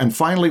State. And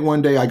finally,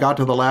 one day, I got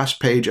to the last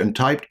page and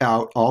typed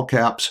out, all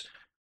caps,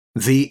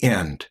 the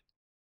end.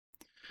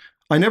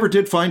 I never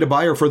did find a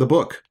buyer for the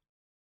book,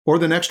 or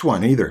the next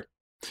one either.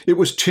 It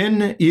was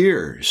 10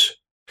 years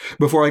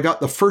before I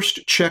got the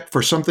first check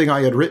for something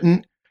I had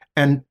written,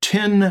 and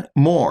 10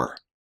 more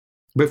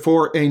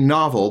before a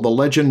novel, The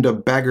Legend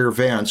of Bagger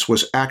Vance,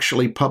 was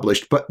actually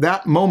published. But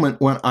that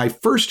moment when I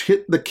first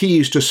hit the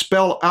keys to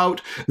spell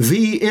out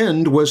the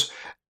end was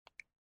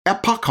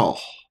epochal.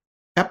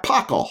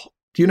 Epochal.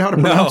 Do you know how to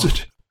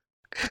pronounce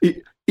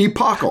it?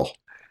 Epochal.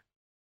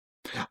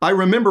 I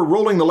remember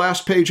rolling the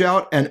last page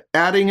out and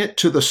adding it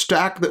to the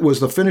stack that was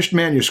the finished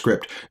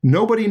manuscript.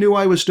 Nobody knew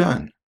I was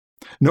done.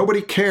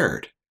 Nobody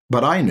cared,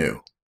 but I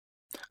knew.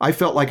 I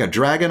felt like a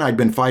dragon I'd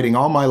been fighting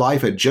all my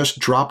life had just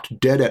dropped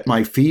dead at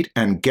my feet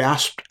and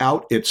gasped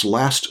out its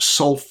last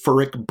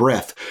sulfuric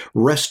breath.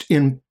 Rest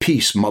in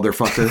peace,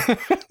 motherfucker.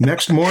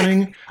 Next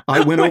morning,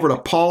 I went over to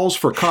Paul's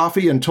for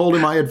coffee and told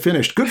him I had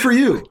finished. Good for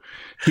you,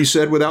 he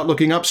said without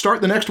looking up.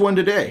 Start the next one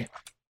today.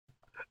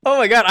 Oh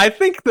my God, I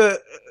think they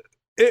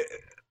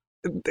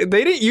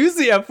didn't use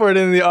the F word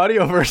in the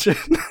audio version.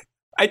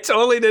 I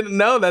totally didn't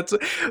know.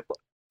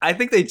 I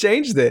think they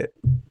changed it.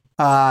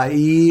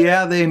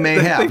 Yeah, they may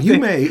have.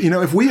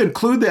 If we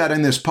include that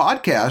in this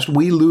podcast,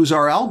 we lose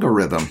our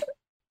algorithm.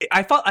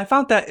 I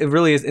found that it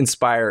really is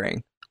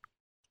inspiring.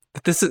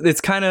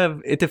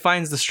 It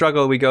defines the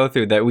struggle we go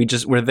through, that we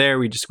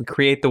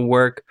create the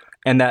work,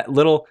 and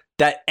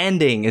that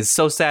ending is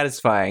so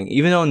satisfying.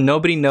 Even though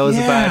nobody knows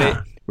about it,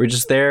 we're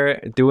just there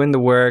doing the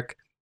work.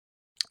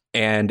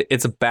 And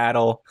it's a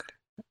battle,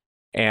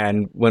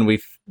 and when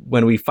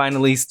we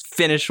finally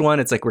finish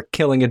one, it's like we're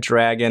killing a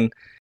dragon.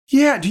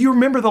 Yeah, do you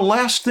remember the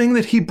last thing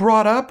that he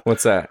brought up?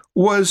 What's that?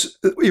 Was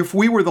if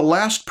we were the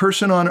last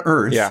person on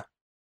Earth,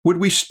 would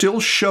we still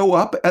show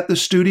up at the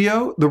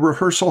studio, the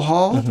rehearsal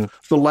hall,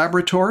 the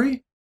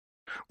laboratory?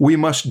 We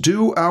must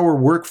do our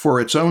work for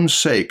its own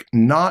sake,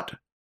 not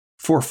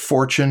for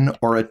fortune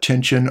or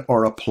attention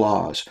or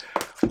applause.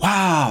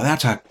 Wow,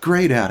 that's a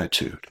great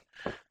attitude.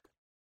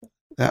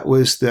 That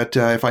was that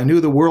if I knew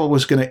the world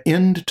was going to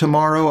end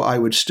tomorrow, I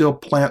would still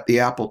plant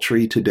the apple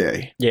tree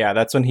today. Yeah,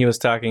 that's when he was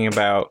talking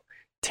about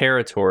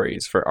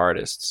territories for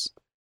artists.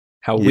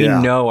 How we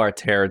know our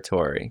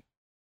territory.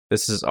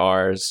 This is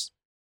ours.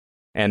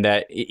 And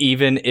that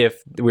even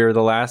if we were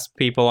the last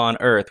people on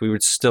Earth, we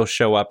would still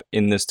show up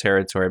in this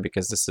territory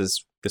because this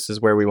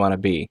is where we want to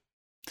be.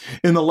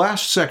 In the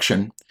last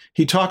section,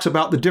 he talks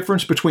about the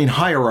difference between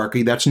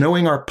hierarchy, that's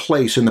knowing our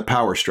place in the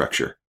power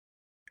structure,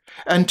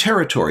 and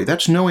territory,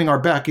 that's knowing our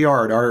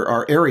backyard,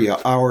 our area,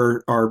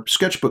 our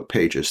sketchbook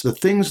pages, the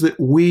things that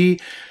we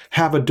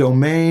have a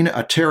domain,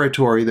 a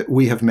territory that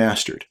we have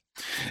mastered.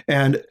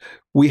 And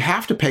we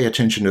have to pay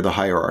attention to the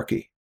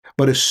hierarchy.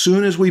 But as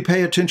soon as we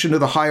pay attention to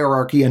the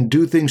hierarchy and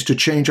do things to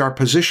change our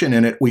position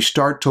in it, we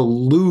start to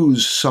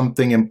lose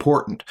something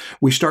important.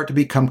 We start to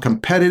become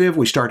competitive.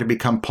 We start to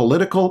become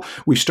political.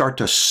 We start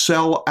to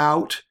sell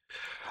out.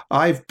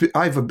 I've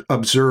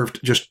observed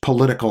just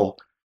political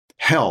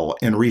hell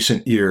in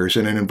recent years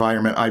in an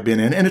environment I've been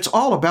in. And it's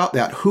all about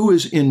that. Who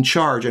is in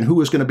charge and who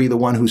is going to be the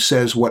one who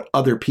says what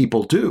other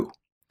people do?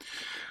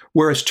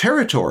 Whereas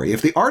territory,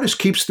 if the artist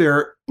keeps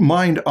their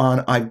mind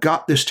on, I've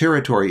got this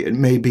territory, it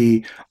may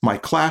be my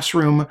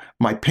classroom,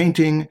 my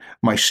painting,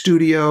 my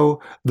studio,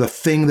 the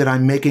thing that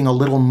I'm making a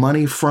little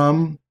money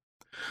from,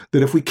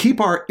 that if we keep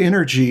our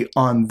energy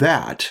on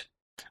that,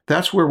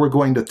 that's where we're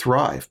going to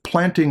thrive,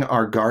 planting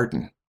our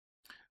garden.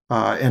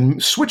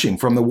 And switching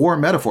from the war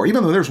metaphor,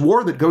 even though there's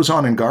war that goes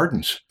on in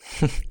gardens,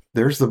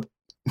 there's the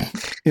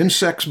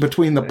insects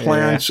between the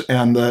plants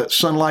and the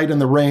sunlight and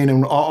the rain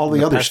and all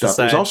the other stuff.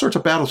 There's all sorts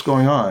of battles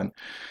going on.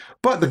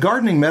 But the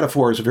gardening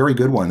metaphor is a very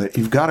good one, that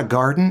you've got a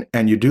garden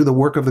and you do the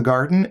work of the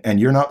garden and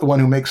you're not the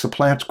one who makes the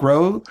plants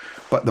grow,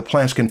 but the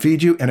plants can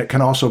feed you, and it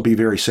can also be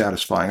very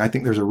satisfying. I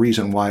think there's a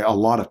reason why a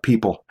lot of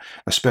people,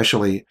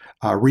 especially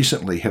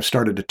recently, have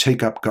started to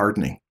take up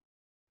gardening.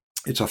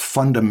 It's a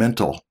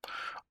fundamental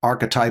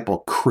archetypal,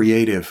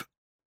 creative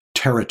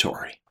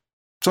territory.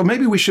 So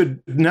maybe we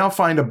should now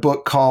find a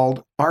book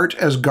called Art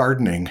as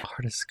Gardening,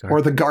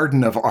 or The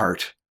Garden of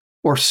Art,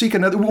 or seek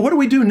another. What do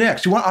we do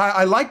next?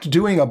 I liked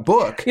doing a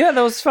book. Yeah,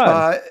 that was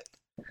fun.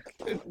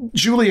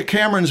 Julia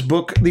Cameron's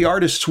book, The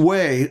Artist's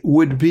Way,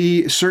 would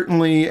be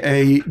certainly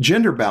a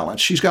gender balance.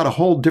 She's got a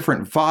whole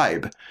different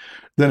vibe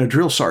than a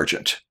drill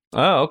sergeant.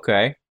 Oh,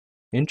 okay.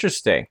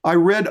 Interesting. I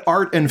read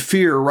Art and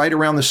Fear right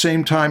around the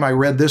same time I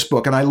read this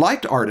book, and I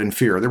liked Art and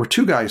Fear. There were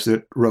two guys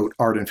that wrote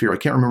Art and Fear. I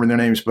can't remember their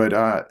names, but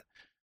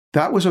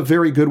that was a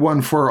very good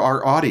one for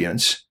our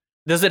audience.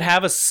 Does it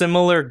have a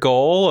similar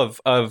goal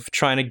of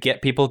trying to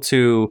get people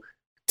to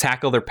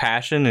tackle their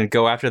passion and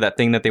go after that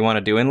thing that they want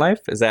to do in life?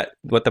 Is that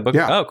what the book?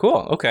 Yeah. Oh,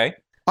 cool. Okay.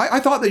 I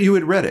thought that you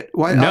had read it.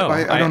 Why? No,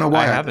 I don't know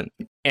why. I haven't.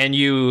 And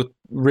you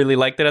really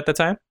liked it at the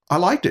time? I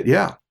liked it,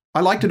 yeah. I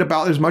liked it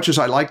about as much as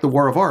I liked The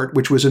War of Art,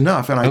 which was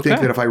enough. And I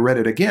think that if I read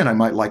it again, I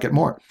might like it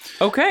more.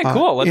 Okay,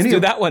 cool. Let's do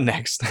that one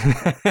next.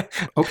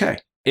 Okay.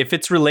 If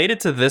it's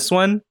related to this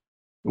one,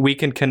 we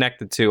can connect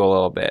the two a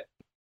little bit.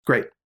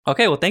 Great.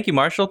 Okay, well, thank you,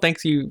 Marshall.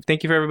 Thank you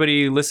for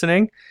everybody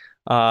listening.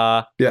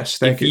 Yes,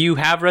 thank you. If you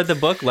have read the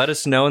book, let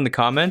us know in the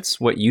comments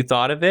what you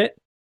thought of it.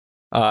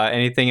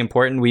 Anything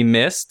important we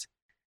missed.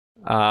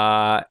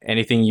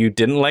 Anything you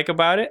didn't like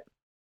about it.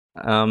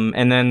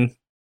 And then,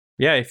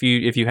 yeah, if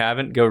you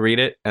haven't, go read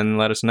it and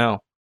let us know.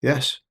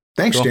 Yes.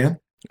 Thanks, cool. Dan.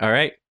 All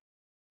right.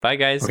 Bye,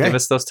 guys. Okay. Give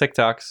us those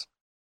TikToks.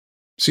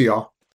 See y'all.